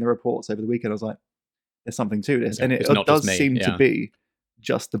started seeing the reports over the weekend. I was like, there's something to this. And it does seem to be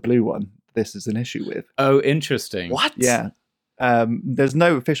just the blue one this is an issue with. Oh, interesting. What? Yeah. There's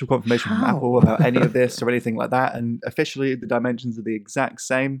no official confirmation from Apple about any of this or anything like that. And officially, the dimensions are the exact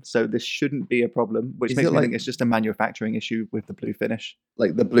same. So this shouldn't be a problem, which makes me think it's just a manufacturing issue with the blue finish.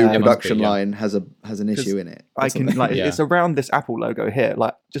 Like the blue production line has an issue in it. I can it's around this Apple logo here.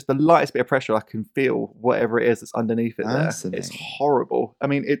 Like just the lightest bit of pressure, I can feel whatever it is that's underneath it there. It's horrible. I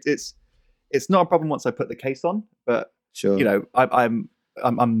mean, it's not a problem once I put the case on, but sure. You know,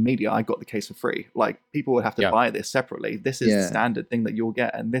 I'm media. I got the case for free. Like people would have to buy this separately. This is the standard thing that you'll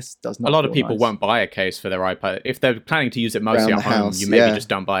get, and this does not. A lot of people won't buy a case for their iPad if they're planning to use it mostly at home. You maybe just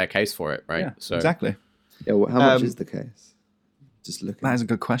don't buy a case for it, right? Yeah, so exactly. Yeah. Well, how much is the case? Just looking. That is a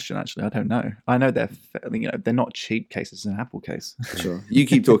good question. Actually, I don't know. I know they're not cheap cases in an Apple case. Sure. You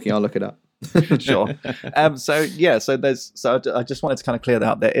keep talking. I'll look it up. Sure. I just wanted to kind of clear that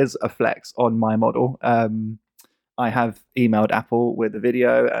up. There is a flex on my model. I have emailed Apple with a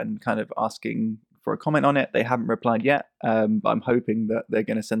video and kind of asking for a comment on it. They haven't replied yet, but I'm hoping that they're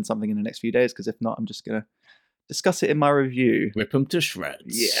going to send something in the next few days, because if not, I'm just going to discuss it in my review. Rip them to shreds.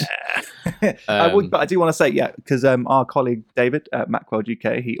 Yeah. But I do want to say, because our colleague David at Macworld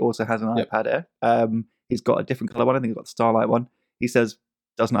UK, he also has an iPad Air. He's got a different color one. I think he's got the Starlight one. He says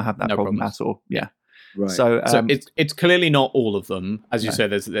does not have that problem at all. Yeah. Right. So it's clearly not all of them, as you said.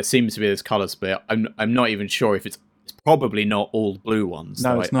 There seems to be this color split. I'm not even sure if it's probably not all blue ones.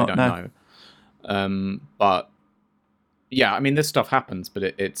 No, it's not. I don't know. But yeah, I mean, this stuff happens, but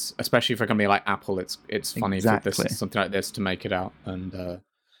it's especially for a company like Apple. It's funny for something like this to make it out, and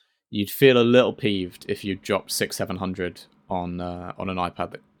you'd feel a little peeved if you dropped $600-700 on an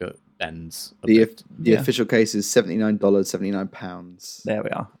iPad that bends. The official case is $79, £79. There we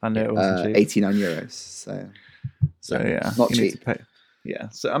are. I knew it wasn't cheap. 89 euros. So yeah, not cheap. Yeah.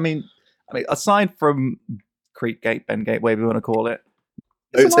 So I mean, aside from Creekgate, Bendgate, whatever you want to call it.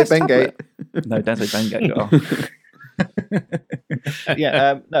 Don't say Bendgate. No, don't say Bendgate.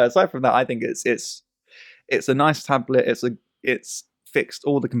 No. Aside from that, I think it's a nice tablet. It's fixed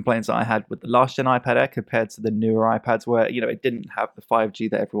all the complaints that I had with the last gen iPad Air compared to the newer iPads, where it didn't have the 5G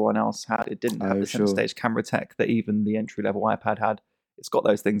that everyone else had. It didn't have the center stage camera tech that even the entry level iPad had. It's got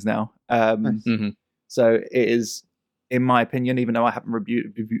those things now. So it is, in my opinion, even though I haven't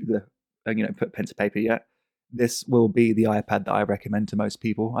reviewed the put pen to paper yet, this will be the iPad that I recommend to most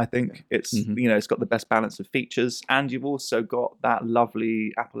people. I think it's it's got the best balance of features, and you've also got that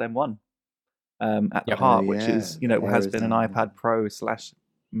lovely Apple M1 at the heart, which is has been an iPad Pro /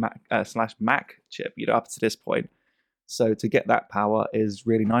 Mac chip, up to this point. So to get that power is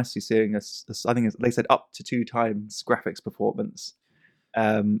really nice. You're seeing I think they said up to 2 times graphics performance,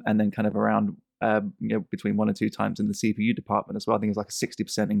 and then kind of around between 1 and 2 times in the CPU department as well. I think it's like a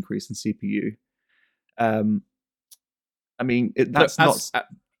 60% increase in CPU. I mean, that's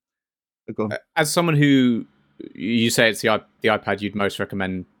as someone who you say it's the iPad you'd most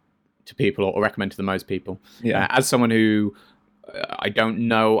recommend to people or recommend to the most people. Yeah. As someone who I don't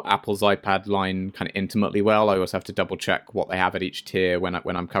know Apple's iPad line kind of intimately well. I always have to double check what they have at each tier when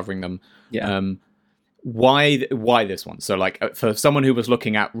I'm covering them. Yeah. Why this one? So like for someone who was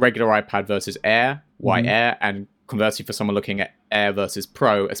looking at regular iPad versus Air, why Air? And conversely for someone looking at Air versus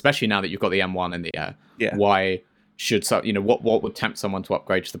Pro, especially now that you've got the M1 and the Air, why should what would tempt someone to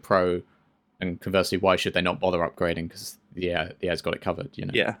upgrade to the Pro? And conversely, why should they not bother upgrading? Because the Air's got it covered,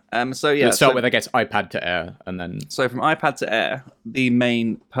 Yeah. Let's start with, I guess, iPad to Air, and then. So from iPad to Air, the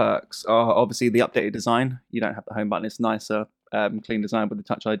main perks are obviously the updated design. You don't have the home button; it's nicer, clean design with the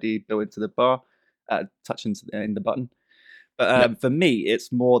Touch ID built into the bar, touch in the button. But for me,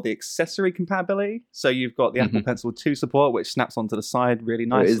 it's more the accessory compatibility. So you've got the Apple Pencil 2 support, which snaps onto the side really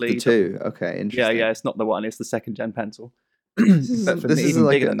nicely. It is the 2? Okay, interesting. Yeah, it's not the 1; it's the 2nd gen Pencil.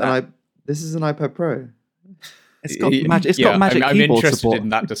 This is an iPad Pro. It's got magic keyboard I'm interested support. in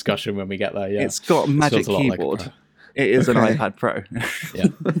that discussion when we get there. Yeah, it's got magic keyboard. Like it is an iPad Pro. Yeah.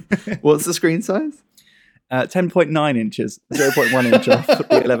 What's the screen size? 10.9 inches, 0.1 inch off the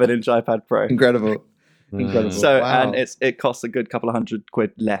 11-inch iPad Pro. Incredible. So wow. And it costs a good couple of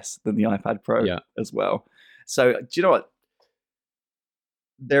 £100 less than the iPad Pro as well. So do you know what?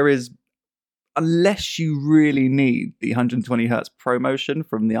 There is, unless you really need the 120 hertz ProMotion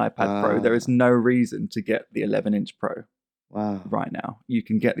from the iPad Pro, there is no reason to get the 11-inch Pro. Wow. Right now, you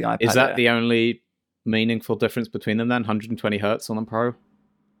can get the iPad. Is that Air. the only meaningful difference between them then? 120 hertz on the Pro?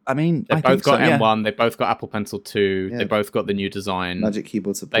 I mean, they both got M1. Yeah. They both got Apple Pencil 2. Yeah. They both got the new design. Magic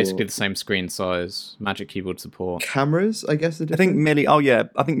keyboard support. Basically the same screen size. Magic keyboard support. Cameras, I guess. I think Mini. Oh yeah,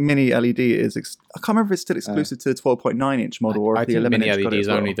 I think Mini LED is. I can't remember if it's still exclusive to the 12.9 inch model or if the 11 inch. Mini LED is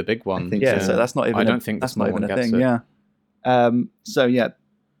well. only the big one. So that's not even. I don't think that's not even a thing. It. Yeah. So yeah,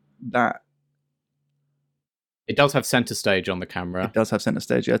 that. It does have center stage on the camera. It does have center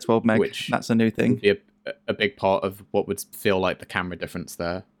stage. Yeah, 12 meg. Which that's a new thing. Would be a big part of what would feel like the camera difference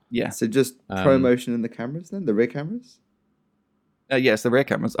there. Yeah. So just ProMotion in the cameras then? The rear cameras? Yes, the rear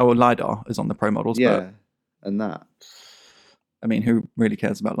cameras. Oh, LiDAR is on the Pro models. Yeah, but, and that. I mean, who really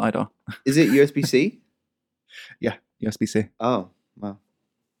cares about LiDAR? Is it USB-C? Yeah, USB-C. Oh, wow.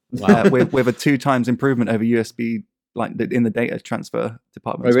 With a 2 times improvement over USB, like in the data transfer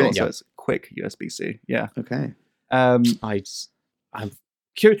department as well. So it's quick USB-C. Yeah. Okay. I'm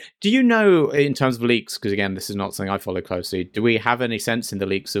curious. Do you know, in terms of leaks, because again, this is not something I follow closely, do we have any sense in the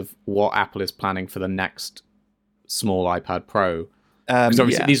leaks of what Apple is planning for the next small iPad Pro? Because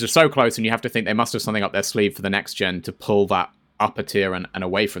obviously these are so close, and you have to think they must have something up their sleeve for the next gen to pull that up a tier and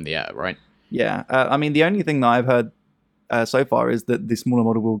away from the Air, right? Yeah. I mean, the only thing that I've heard so far is that the smaller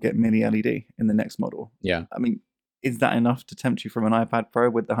model will get Mini LED in the next model. Yeah. I mean, is that enough to tempt you from an iPad Pro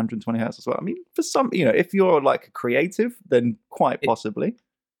with the 120 hertz as well? I mean, for some, if you're like a creative, then quite possibly.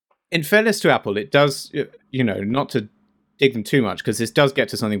 In fairness to Apple, it does, not to dig them too much, because this does get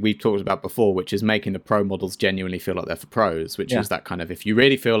to something we've talked about before, which is making the Pro models genuinely feel like they're for pros, which is that kind of, if you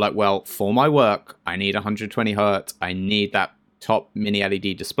really feel like, well, for my work, I need 120 hertz, I need that top mini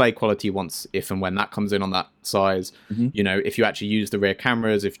LED display quality if and when that comes in on that size. If you actually use the rear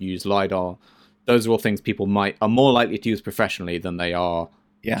cameras, if you use LiDAR, those are all things people are more likely to use professionally than they are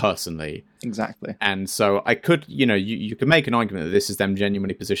personally. Exactly. And so I could, you could make an argument that this is them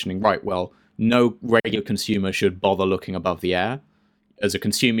genuinely positioning, right, well, no regular consumer should bother looking above the Air. As a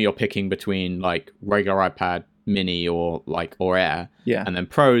consumer, you're picking between like regular iPad mini or Air. Yeah. And then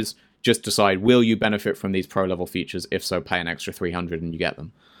pros, just decide, will you benefit from these pro level features? If so, pay an extra $300 and you get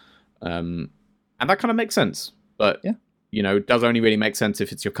them. And that kind of makes sense. But it does only really make sense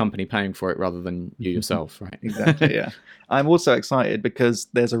if it's your company paying for it rather than you yourself, right? Exactly, yeah. I'm also excited because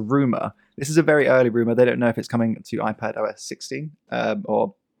there's a rumor. This is a very early rumor. They don't know if it's coming to iPad OS 16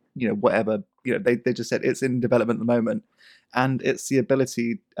 or, whatever. They just said it's in development at the moment. And it's the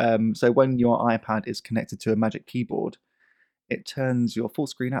ability, so when your iPad is connected to a Magic Keyboard, it turns your full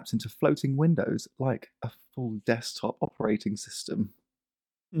screen apps into floating windows like a full desktop operating system.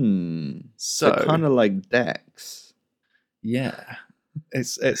 So kind of like Dex. Yeah,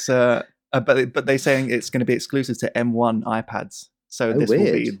 but they're saying it's going to be exclusive to M1 iPads. So this will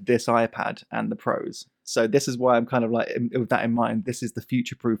be this iPad and the Pros. So this is why I'm kind of like, with that in mind, this is the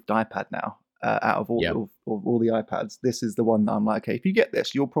future-proofed iPad now. out of all the iPads. This is the one that I'm like, okay, if you get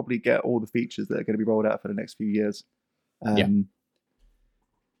this, you'll probably get all the features that are going to be rolled out for the next few years. And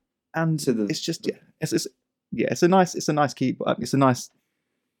so it's just it's a nice keyboard. It's a nice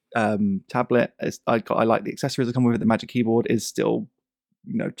tablet. I like the accessories that come with it. The Magic Keyboard is still,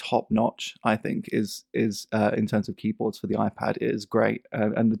 top notch. I think is in terms of keyboards for the iPad, it is great,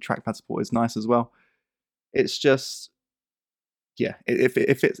 and the trackpad support is nice as well. It's just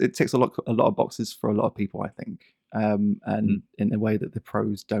it ticks a lot of boxes for a lot of people, I think, and in a way that the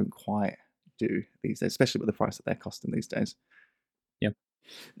pros don't quite do these days, especially with the price that they're costing these days.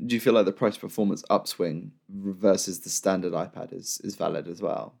 Do you feel like the price performance upswing versus the standard iPad is valid as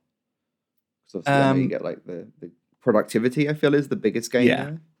well? Because obviously I know you get like the productivity, I feel, is the biggest gain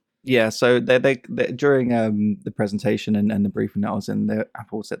there. Yeah, so they during the presentation and the briefing that I was in,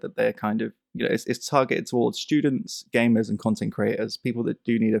 Apple said that they're kind of, it's targeted towards students, gamers, and content creators, people that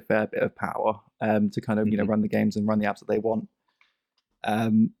do need a fair bit of power to kind of run the games and run the apps that they want.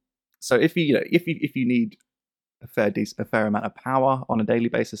 So if you need a fair amount of power on a daily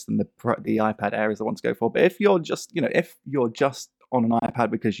basis, then the iPad Air is the one to go for. But if you're just on an iPad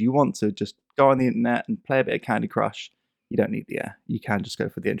because you want to just go on the internet and play a bit of Candy Crush, you don't need the Air. You can just go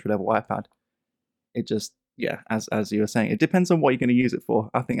for the entry-level iPad. It just, as you were saying, it depends on what you're going to use it for.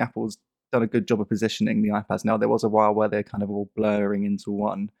 I think Apple's done a good job of positioning the iPads. Now, there was a while where they're kind of all blurring into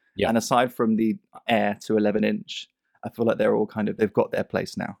one. Yeah. And aside from the Air to 11-inch, I feel like they're all they've got their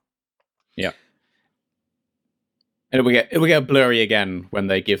place now. Yeah. And it will get blurry again when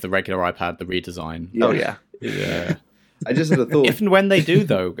they give the regular iPad the redesign. Yeah. Oh, yeah. Yeah. I just had a thought. If and when they do,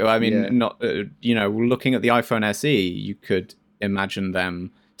 though, I mean, not looking at the iPhone SE, you could imagine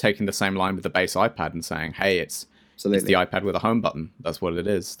them taking the same line with the base iPad and saying, "Hey, it's the iPad with a home button. That's what it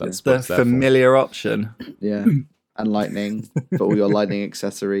is. That's the familiar option." Yeah, and Lightning for all your Lightning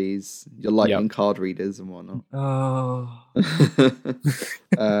accessories, your Lightning card readers and whatnot. Oh,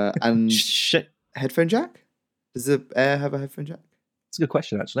 and shit, headphone jack. Does the Air have a headphone jack? It's a good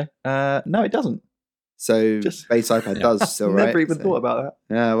question, actually. No, it doesn't. So base iPad does still, right? Never even thought about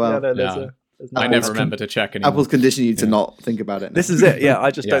that. Yeah, well, there's I never remember to check anymore. Apple's conditioned you to not think about it now. This is it. Yeah,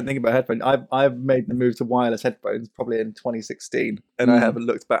 I just don't think about headphones. I've made the move to wireless headphones probably in 2016, and I haven't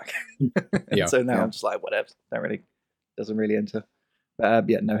looked back. So now I'm just like, whatever. Doesn't really enter.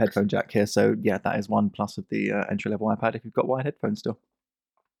 No headphone jack here. So that is one plus of the entry level iPad if you've got wired headphones still.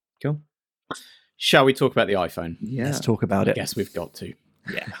 Cool. Shall we talk about the iPhone? Yeah, let's talk about it. I guess we've got to.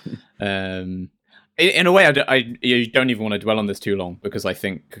 Yeah. In a way, you don't even want to dwell on this too long because I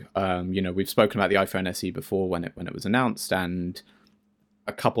think we've spoken about the iPhone SE before when it was announced, and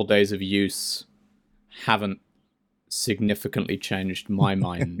a couple days of use haven't significantly changed my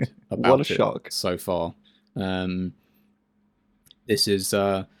mind about what a it shock so far. This is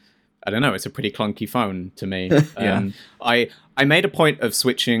I don't know, it's a pretty clunky phone to me. I made a point of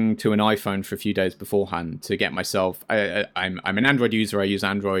switching to an iPhone for a few days beforehand to get myself... I'm an Android user. I use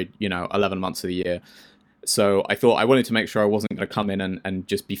Android, 11 months of the year. So I thought I wanted to make sure I wasn't going to come in and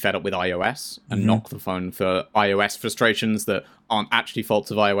just be fed up with iOS and knock the phone for iOS frustrations that aren't actually faults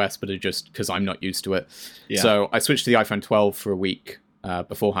of iOS, but are just because I'm not used to it. Yeah. So I switched to the iPhone 12 for a week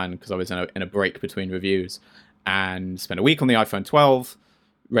beforehand because I was in a break between reviews and spent a week on the iPhone 12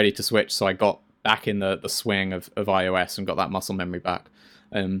 ready to switch. So I got back in the swing of iOS and got that muscle memory back.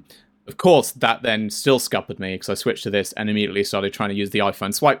 Of course, that then still scuppered me because I switched to this and immediately started trying to use the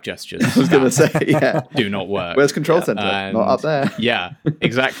iPhone swipe gestures. I was going to say, do not work. Where's Control Center? Not up there. Yeah,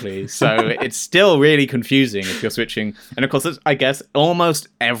 exactly. So it's still really confusing if you're switching. And of course, I guess almost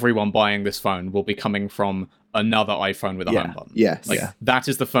everyone buying this phone will be coming from another iPhone with a home button. Yes. That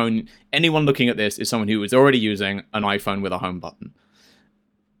is the phone. Anyone looking at this is someone who is already using an iPhone with a home button.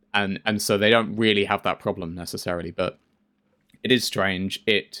 And so they don't really have that problem necessarily, but it is strange.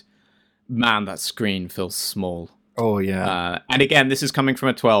 Man, that screen feels small. Oh, yeah. And again, this is coming from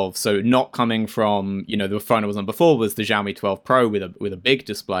a 12, so not coming from, the phone I was on before was the Xiaomi 12 Pro with a big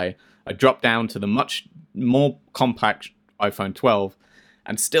display. I dropped down to the much more compact iPhone 12,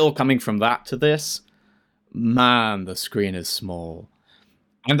 and still coming from that to this, man, the screen is small.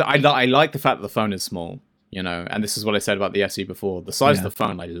 And I like the fact that the phone is small. And this is what I said about the SE before. The size of the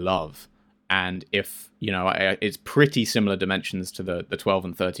phone I love. And if, it's pretty similar dimensions to the 12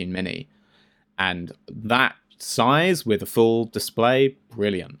 and 13 mini. And that size with a full display,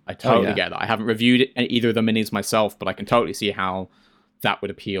 brilliant. I totally get that. I haven't reviewed either of the minis myself, but I can totally see how that would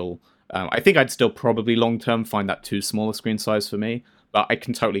appeal. I think I'd still probably long-term find that too small a screen size for me, but I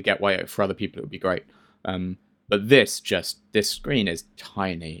can totally get why for other people it would be great. But this screen is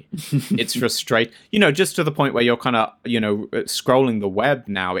tiny. It's frustrating, just to the point where you're kind of, scrolling the web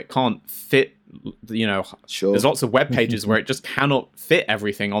now. It can't fit, Sure. There's lots of web pages where it just cannot fit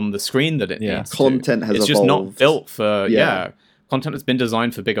everything on the screen that it needs. Content has It's evolved. just not built for, content has been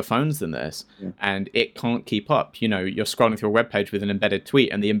designed for bigger phones than this, and it can't keep up. You're scrolling through a web page with an embedded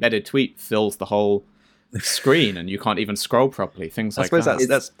tweet, and the embedded tweet fills the whole screen, and you can't even scroll properly. Things like that. I suppose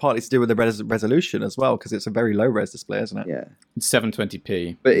that's partly to do with the resolution as well, because it's a very low res display, isn't it? Yeah, it's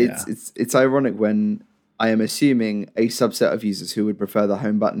 720p. But it's ironic when I am assuming a subset of users who would prefer the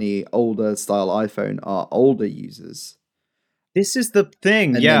home buttony older style iPhone are older users. This is the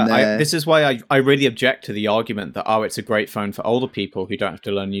thing, And this is why I really object to the argument that, it's a great phone for older people who don't have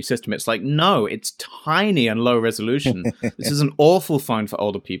to learn a new system. It's like, no, it's tiny and low resolution. This is an awful phone for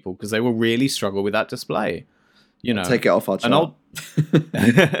older people because they will really struggle with that display. Take it off our chart.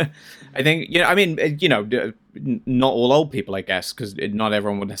 I think, not all old people, I guess, because not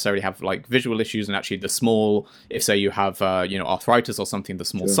everyone would necessarily have like visual issues, and actually the small, if say you have, arthritis or something, the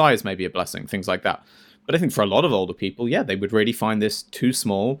small size may be a blessing, things like that. But I think for a lot of older people, they would really find this too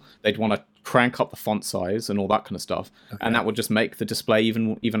small. They'd want to crank up the font size and all that kind of stuff. Okay. And that would just make the display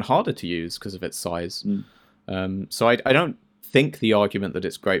even harder to use because of its size. So I don't think the argument that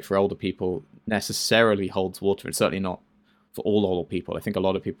it's great for older people necessarily holds water. It's certainly not for all older people. I think a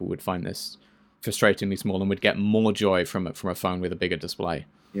lot of people would find this frustratingly small and would get more joy from a phone with a bigger display.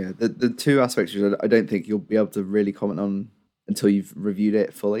 Yeah, the two aspects which I don't think you'll be able to really comment on until you've reviewed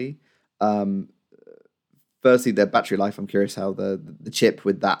it fully. Firstly, their battery life. I'm curious how the chip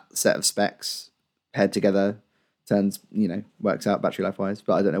with that set of specs paired together works out battery life wise.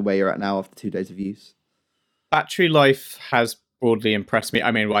 But I don't know where you're at now after 2 days of use. Battery life has broadly impressed me. I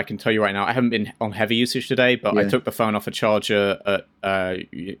mean, I can tell you right now, I haven't been on heavy usage today, but I took the phone off a charger at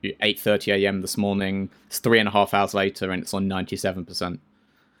 8:30 a.m. this morning. It's 3.5 hours later, and it's on 97%.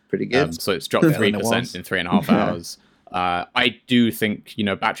 Pretty good. So it's dropped 3% in 3.5 hours. I do think,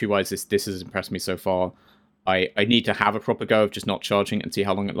 battery-wise, this has impressed me so far. I need to have a proper go of just not charging and see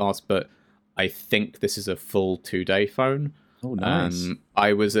how long it lasts, but I think this is a full 2-day phone. Oh, nice.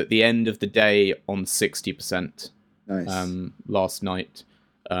 I was at the end of the day on 60%. Nice. Last night.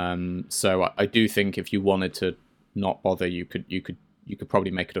 So I do think if you wanted to not bother, you could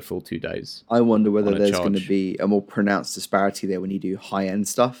probably make it a full 2 days. I wonder whether there's going to be a more pronounced disparity there when you do high-end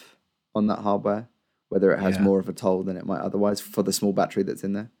stuff on that hardware, whether it has more of a toll than it might otherwise for the small battery that's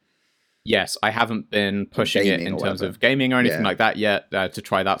in there. Yes, I haven't been pushing it in terms of gaming or anything like that yet to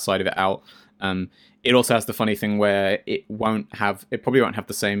try that side of it out. It also has the funny thing where it probably won't have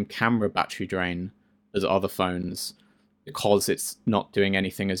the same camera battery drain as other phones because it's not doing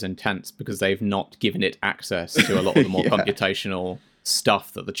anything as intense because they've not given it access to a lot of the more computational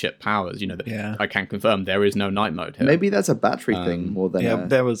stuff that the chip powers. I can confirm there is no night mode here. Maybe that's a battery thing more than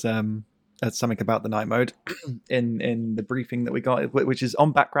there was something about the night mode in the briefing that we got, which is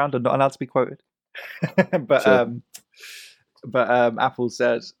on background and not allowed to be quoted. but Apple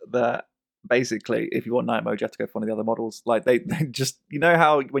said that basically, if you want night mode, you have to go for one of the other models. Like they just,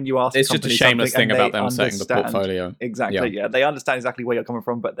 how when you ask, it's just a shameless thing about them setting the portfolio. Exactly, they understand exactly where you're coming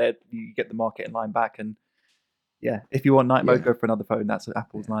from, but you get the market in line back, and if you want night mode, go for another phone. That's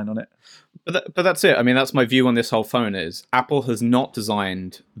Apple's line on it. But that's it. I mean, that's my view on this whole phone is Apple has not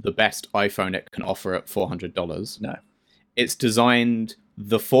designed the best iPhone it can offer at $400. No. It's designed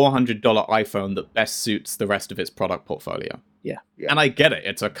the $400 iPhone that best suits the rest of its product portfolio. Yeah. And I get it.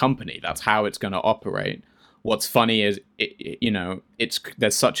 It's a company. That's how it's going to operate. What's funny is,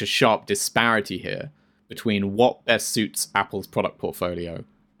 there's such a sharp disparity here between what best suits Apple's product portfolio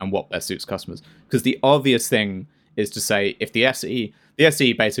and what best suits customers. Because the obvious thing is to say, if the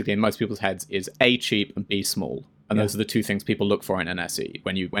SE basically in most people's heads is A, cheap, and B, small. And those are the two things people look for in an SE.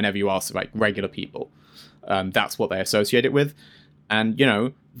 Whenever you ask like regular people, that's what they associate it with. And,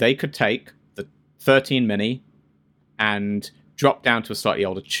 they could take the 13 mini and drop down to a slightly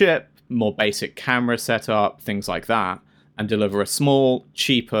older chip, more basic camera setup, things like that, and deliver a small,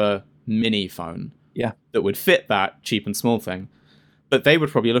 cheaper mini phone that would fit that cheap and small thing. But they would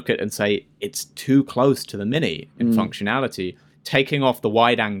probably look at it and say, it's too close to the mini in functionality. Taking off the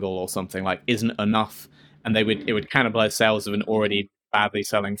wide angle or something like isn't enough, and it would cannibalize sales of an already badly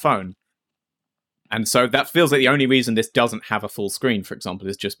selling phone. And so that feels like the only reason this doesn't have a full screen, for example,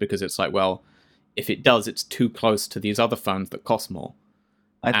 is just because it's like, well, if it does, it's too close to these other phones that cost more.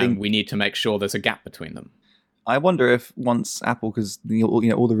 I think we need to make sure there's a gap between them. I wonder if once Apple, because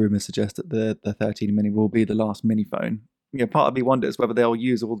all the rumors suggest that the 13 mini will be the last mini phone. Part of me wonders whether they'll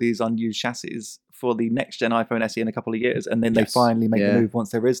use all these unused chassis for the next gen iPhone SE in a couple of years, and then they finally make the move once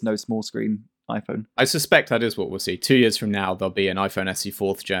there is no small screen iPhone. I suspect that is what we'll see. 2 years from now, there'll be an iPhone SE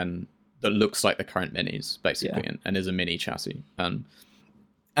 4th gen that looks like the current minis, basically, and is a mini chassis. And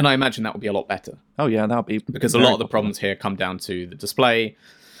I imagine that will be a lot better. Oh yeah, that'll be because a lot of the problems here come down to the display,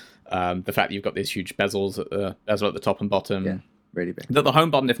 the fact that you've got these huge bezels at the top and bottom. Yeah, really big. That the home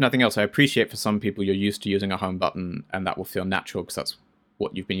button, if nothing else, I appreciate for some people you're used to using a home button and that will feel natural because that's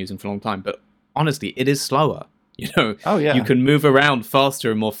what you've been using for a long time. But honestly, it is slower. You know, you can move around faster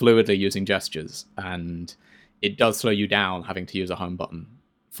and more fluidly using gestures, and it does slow you down having to use a home button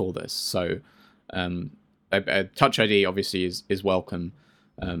for this. So, Touch ID obviously is welcome,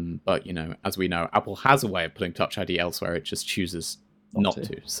 but you know, as we know, Apple has a way of putting Touch ID elsewhere. It just chooses not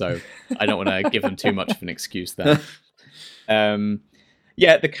to. So, I don't want to give them too much of an excuse there.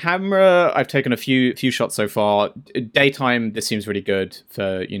 Yeah, the camera, I've taken a few shots so far. Daytime, this seems really good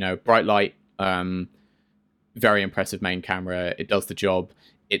for, you know, bright light. Very impressive main camera. It does the job.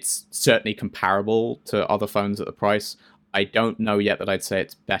 It's certainly comparable to other phones at the price. I don't know yet that I'd say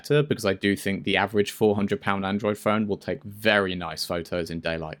it's better because I do think the average £400 Android phone will take very nice photos in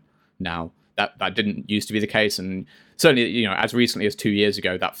daylight. Now, that didn't used to be the case, and certainly, you know, as recently as 2 years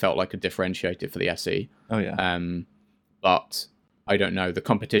ago, that felt like a differentiator for the SE. Oh yeah. But I don't know, the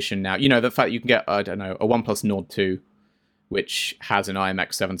competition now. You know, the fact you can get, I don't know, a OnePlus Nord 2, which has an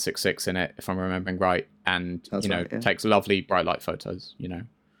IMX766 in it, if I'm remembering right, and That's right, takes lovely bright light photos. You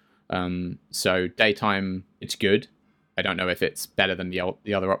know, so daytime it's good. I don't know if it's better than the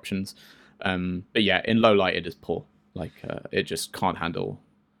other options, but yeah, in low light it is poor. Like it just can't handle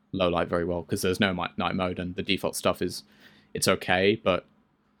low light very well because there's no night mode, and the default stuff it's okay, but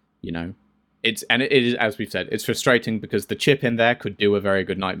you know. It is, as we've said, it's frustrating because the chip in there could do a very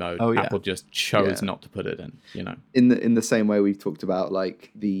good night mode. Oh, yeah. Apple just chose not to put it in, you know. In the same way we've talked about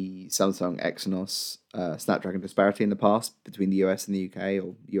like the Samsung Exynos Snapdragon disparity in the past between the US and the UK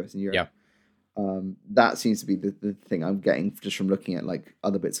or US and Europe. Yeah. That seems to be the thing I'm getting just from looking at like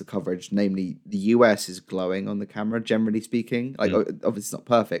other bits of coverage. Namely, the US is glowing on the camera, generally speaking. Like obviously it's not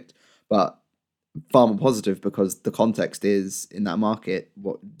perfect, but far more positive because the context is in that market.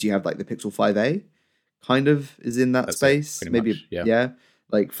 What do you have? Like the Pixel 5a kind of is in that space. Maybe much, yeah.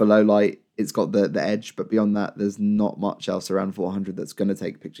 Like for low light, it's got the edge, but beyond that, there's not much else around 400 that's going to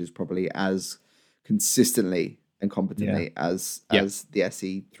take pictures probably as consistently and competently as the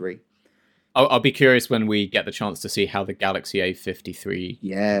SE3. I'll be curious when we get the chance to see how the Galaxy A53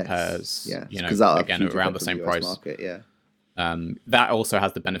 compares. Yeah, you know, again around the same price. Market, yeah. That also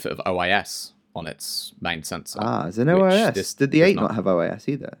has the benefit of OIS on its main sensor. Is it OIS? Did the 8 not have OIS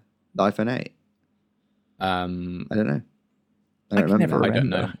either? The iPhone 8? I don't know. I don't remember. I don't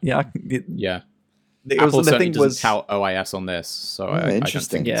know. Yeah. Apple certainly doesn't tout OIS on this, so I don't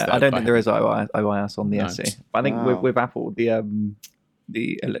think I don't think there is OIS on the SE. But I think with Apple,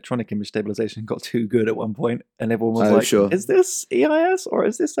 the electronic image stabilization got too good at one point, and everyone was like, sure. Is this EIS or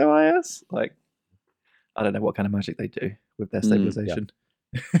is this OIS? Like, I don't know what kind of magic they do with their stabilization.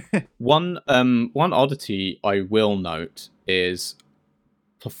 One oddity I will note is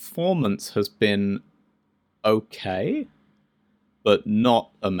performance has been okay, but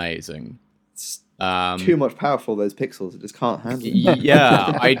not amazing. It's too much power for those pixels. It just can't handle it.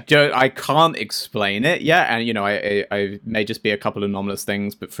 Yeah, I can't explain it yet, and you know, I may just be a couple of anomalous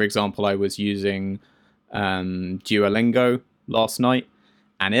things, but for example, I was using Duolingo last night,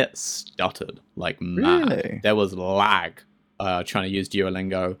 and it stuttered like mad. Really? There was lag trying to use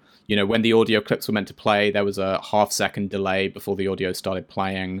Duolingo. You know, when the audio clips were meant to play, there was a half-second delay before the audio started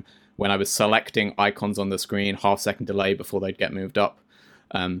playing. When I was selecting icons on the screen, half-second delay before they'd get moved up.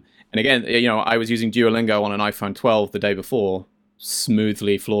 And again, you know, I was using Duolingo on an iPhone 12 the day before,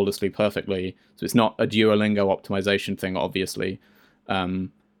 smoothly, flawlessly, perfectly. So it's not a Duolingo optimization thing, obviously.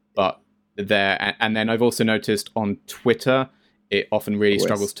 But there, and then I've also noticed on Twitter, it often really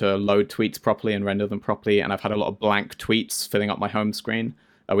struggles to load tweets properly and render them properly. And I've had a lot of blank tweets filling up my home screen,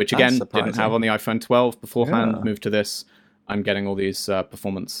 which again, didn't have on the iPhone 12 beforehand. Yeah. Moved to this. I'm getting all these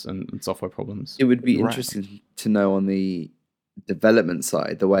performance and software problems. It would be interesting to know on the development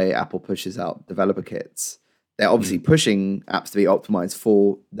side, the way Apple pushes out developer kits. They're obviously pushing apps to be optimized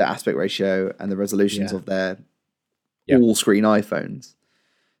for the aspect ratio and the resolutions of their all-screen iPhones.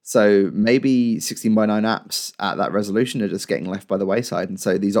 So maybe 16:9 apps at that resolution are just getting left by the wayside. And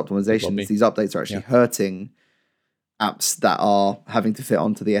so these optimizations, these updates are actually hurting apps that are having to fit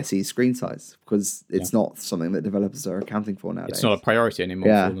onto the SE screen size because it's not something that developers are accounting for nowadays. It's not a priority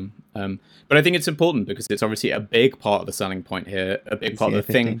anymore for them. But I think it's important because it's obviously a big part of the selling point here, a big part of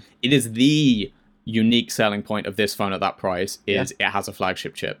the thing. It is the unique selling point of this phone at that price is it has a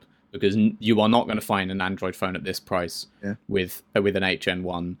flagship chip, because you are not going to find an Android phone at this price with an 8 Gen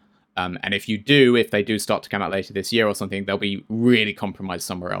 1 And if they do start to come out later this year or something, they'll be really compromised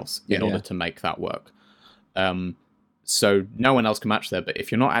somewhere else in order to make that work. So no one else can match there. But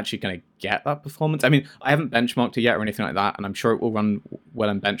if you're not actually going to get that performance, I mean, I haven't benchmarked it yet or anything like that, and I'm sure it will run well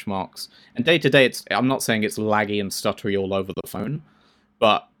in benchmarks. And day to day, I'm not saying it's laggy and stuttery all over the phone,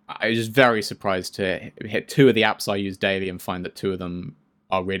 but I was just very surprised to hit 2 of the apps I use daily and find that 2 of them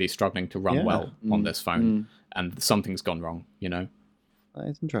are really struggling to run well on this phone, and something's gone wrong. That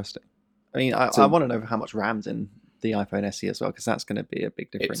is interesting. I mean, I want to know how much RAM's in the iPhone SE as well, because that's going to be a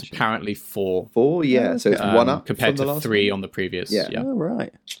big difference. It's apparently 4. 4, yeah. So it's 1 up compared from the to last 3 one? on the previous. Yeah. Oh,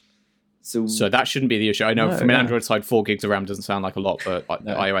 right. So that shouldn't be the issue. I know from an Android side, 4 gigs of RAM doesn't sound like a lot, but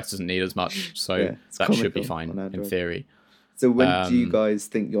iOS doesn't need as much, so that should be fine in theory. So when do you guys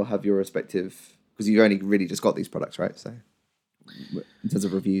think you'll have your respective? Because you've only really just got these products, right? So in terms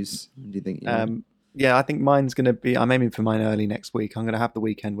of reviews, do you think? Yeah, I think mine's going to be. I'm aiming for mine early next week. I'm going to have the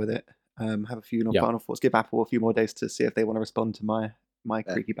weekend with it. Have a few final thoughts. Give Apple a few more days to see if they want to respond to my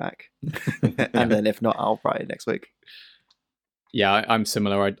creaky back, and then if not, I'll write it next week. Yeah, I'm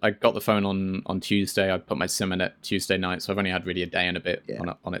similar. I got the phone on Tuesday. I put my SIM in it Tuesday night, so I've only had really a day and a bit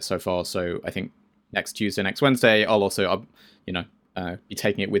on it so far. So I think next Tuesday, next Wednesday, I'll be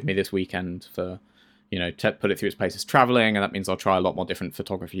taking it with me this weekend for put it through its paces traveling, and that means I'll try a lot more different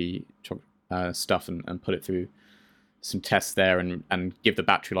photography stuff and put it through some tests there and give the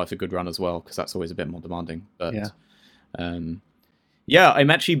battery life a good run as well, because that's always a bit more demanding. But I'm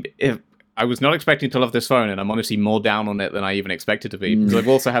actually I was not expecting to love this phone, and I'm honestly more down on it than I even expected to be, because I've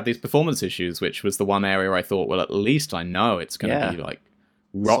also had these performance issues, which was the one area I thought, well, at least I know it's going to be like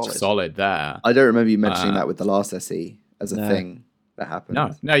rock solid there. I don't remember you mentioning that with the last SE as a thing that happened.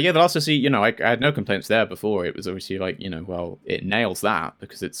 No, the last SE, I had no complaints there before. It was obviously like, well, it nails that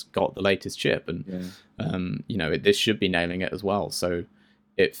because it's got the latest chip, and this should be nailing it as well. So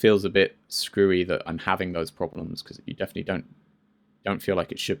it feels a bit screwy that I'm having those problems, because you definitely don't feel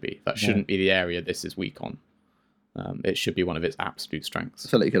like it should be. That shouldn't be the area this is weak on. It should be one of its absolute strengths. I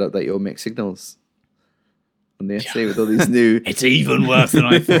feel like you could update your mixed signals on the SE with all these new... It's even worse than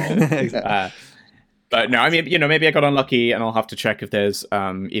I thought. But no, I mean, maybe I got unlucky, and I'll have to check if there's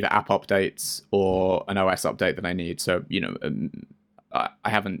either app updates or an OS update that I need. So, I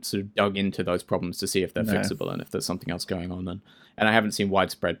haven't sort of dug into those problems to see if they're fixable and if there's something else going on. And I haven't seen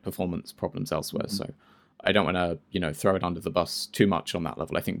widespread performance problems elsewhere. So I don't want to, throw it under the bus too much on that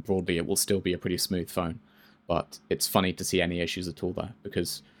level. I think broadly it will still be a pretty smooth phone. But it's funny to see any issues at all there,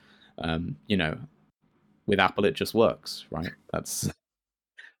 because, with Apple, it just works, right? That's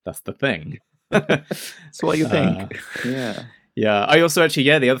the thing. That's what you think. Yeah. I also actually,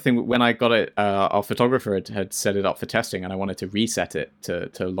 the other thing, when I got it, our photographer had set it up for testing, and I wanted to reset it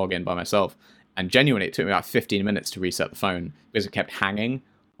to log in by myself. And genuinely, it took me about 15 minutes to reset the phone, because it kept hanging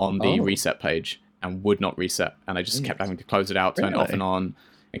on the reset page and would not reset. And I just kept having to close it out, turn it off and on,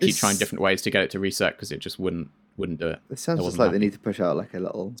 and keep trying different ways to get it to reset, because it just wouldn't do it. It sounds just like they need to push out like a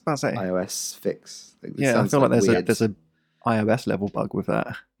little iOS fix. I feel like there's a iOS level bug with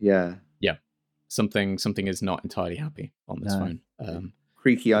that. Yeah. Something is not entirely happy on this phone.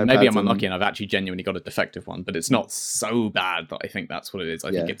 Creaky iPads. Maybe I'm unlucky and I've actually genuinely got a defective one, but it's not so bad that I think that's what it is.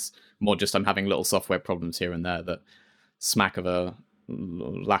 I think it's more just I'm having little software problems here and there that smack of a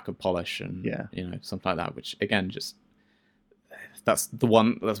lack of polish and something like that, which again, just that's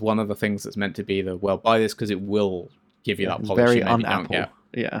one of the things that's meant to be buy this because it will give you that polish very you maybe un-Apple. don't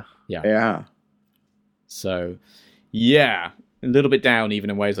get. Yeah. So a little bit down, even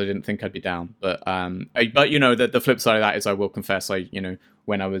in ways I didn't think I'd be down. But the flip side of that is, I will confess,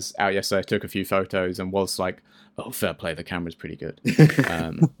 when I was out yesterday, I took a few photos and was like, oh, fair play, the camera's pretty good.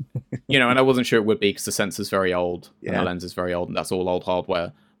 And I wasn't sure it would be, because the sensor's very old and the lens is very old, and that's all old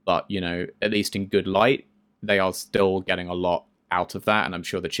hardware. But, at least in good light, they are still getting a lot out of that, and I'm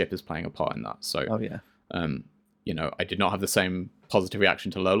sure the chip is playing a part in that. So, I did not have the same positive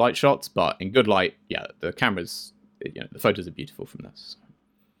reaction to low light shots, but in good light, the camera's, the photos are beautiful from this. So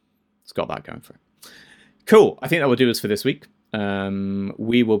it's got that going for it. Cool. I think that will do us for this week.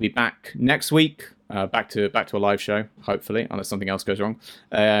 We will be back next week. Back to a live show, hopefully, unless something else goes wrong.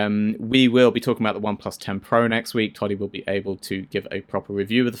 We will be talking about the OnePlus 10 Pro next week. Toddy will be able to give a proper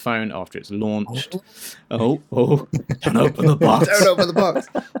review of the phone after it's launched. Don't open the box. Don't open the box.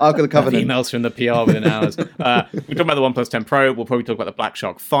 I've got to cover emails from the PR within hours. We'll talk about the OnePlus 10 Pro. We'll probably talk about the Black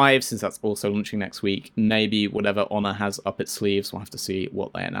Shark 5, since that's also launching next week. Maybe whatever Honor has up its sleeves. We'll have to see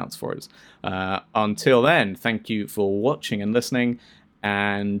what they announce for us. Until then, thank you for watching and listening.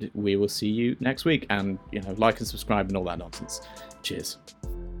 And we will see you next week. And, like and subscribe and all that nonsense. Cheers.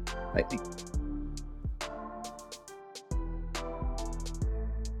 Bye.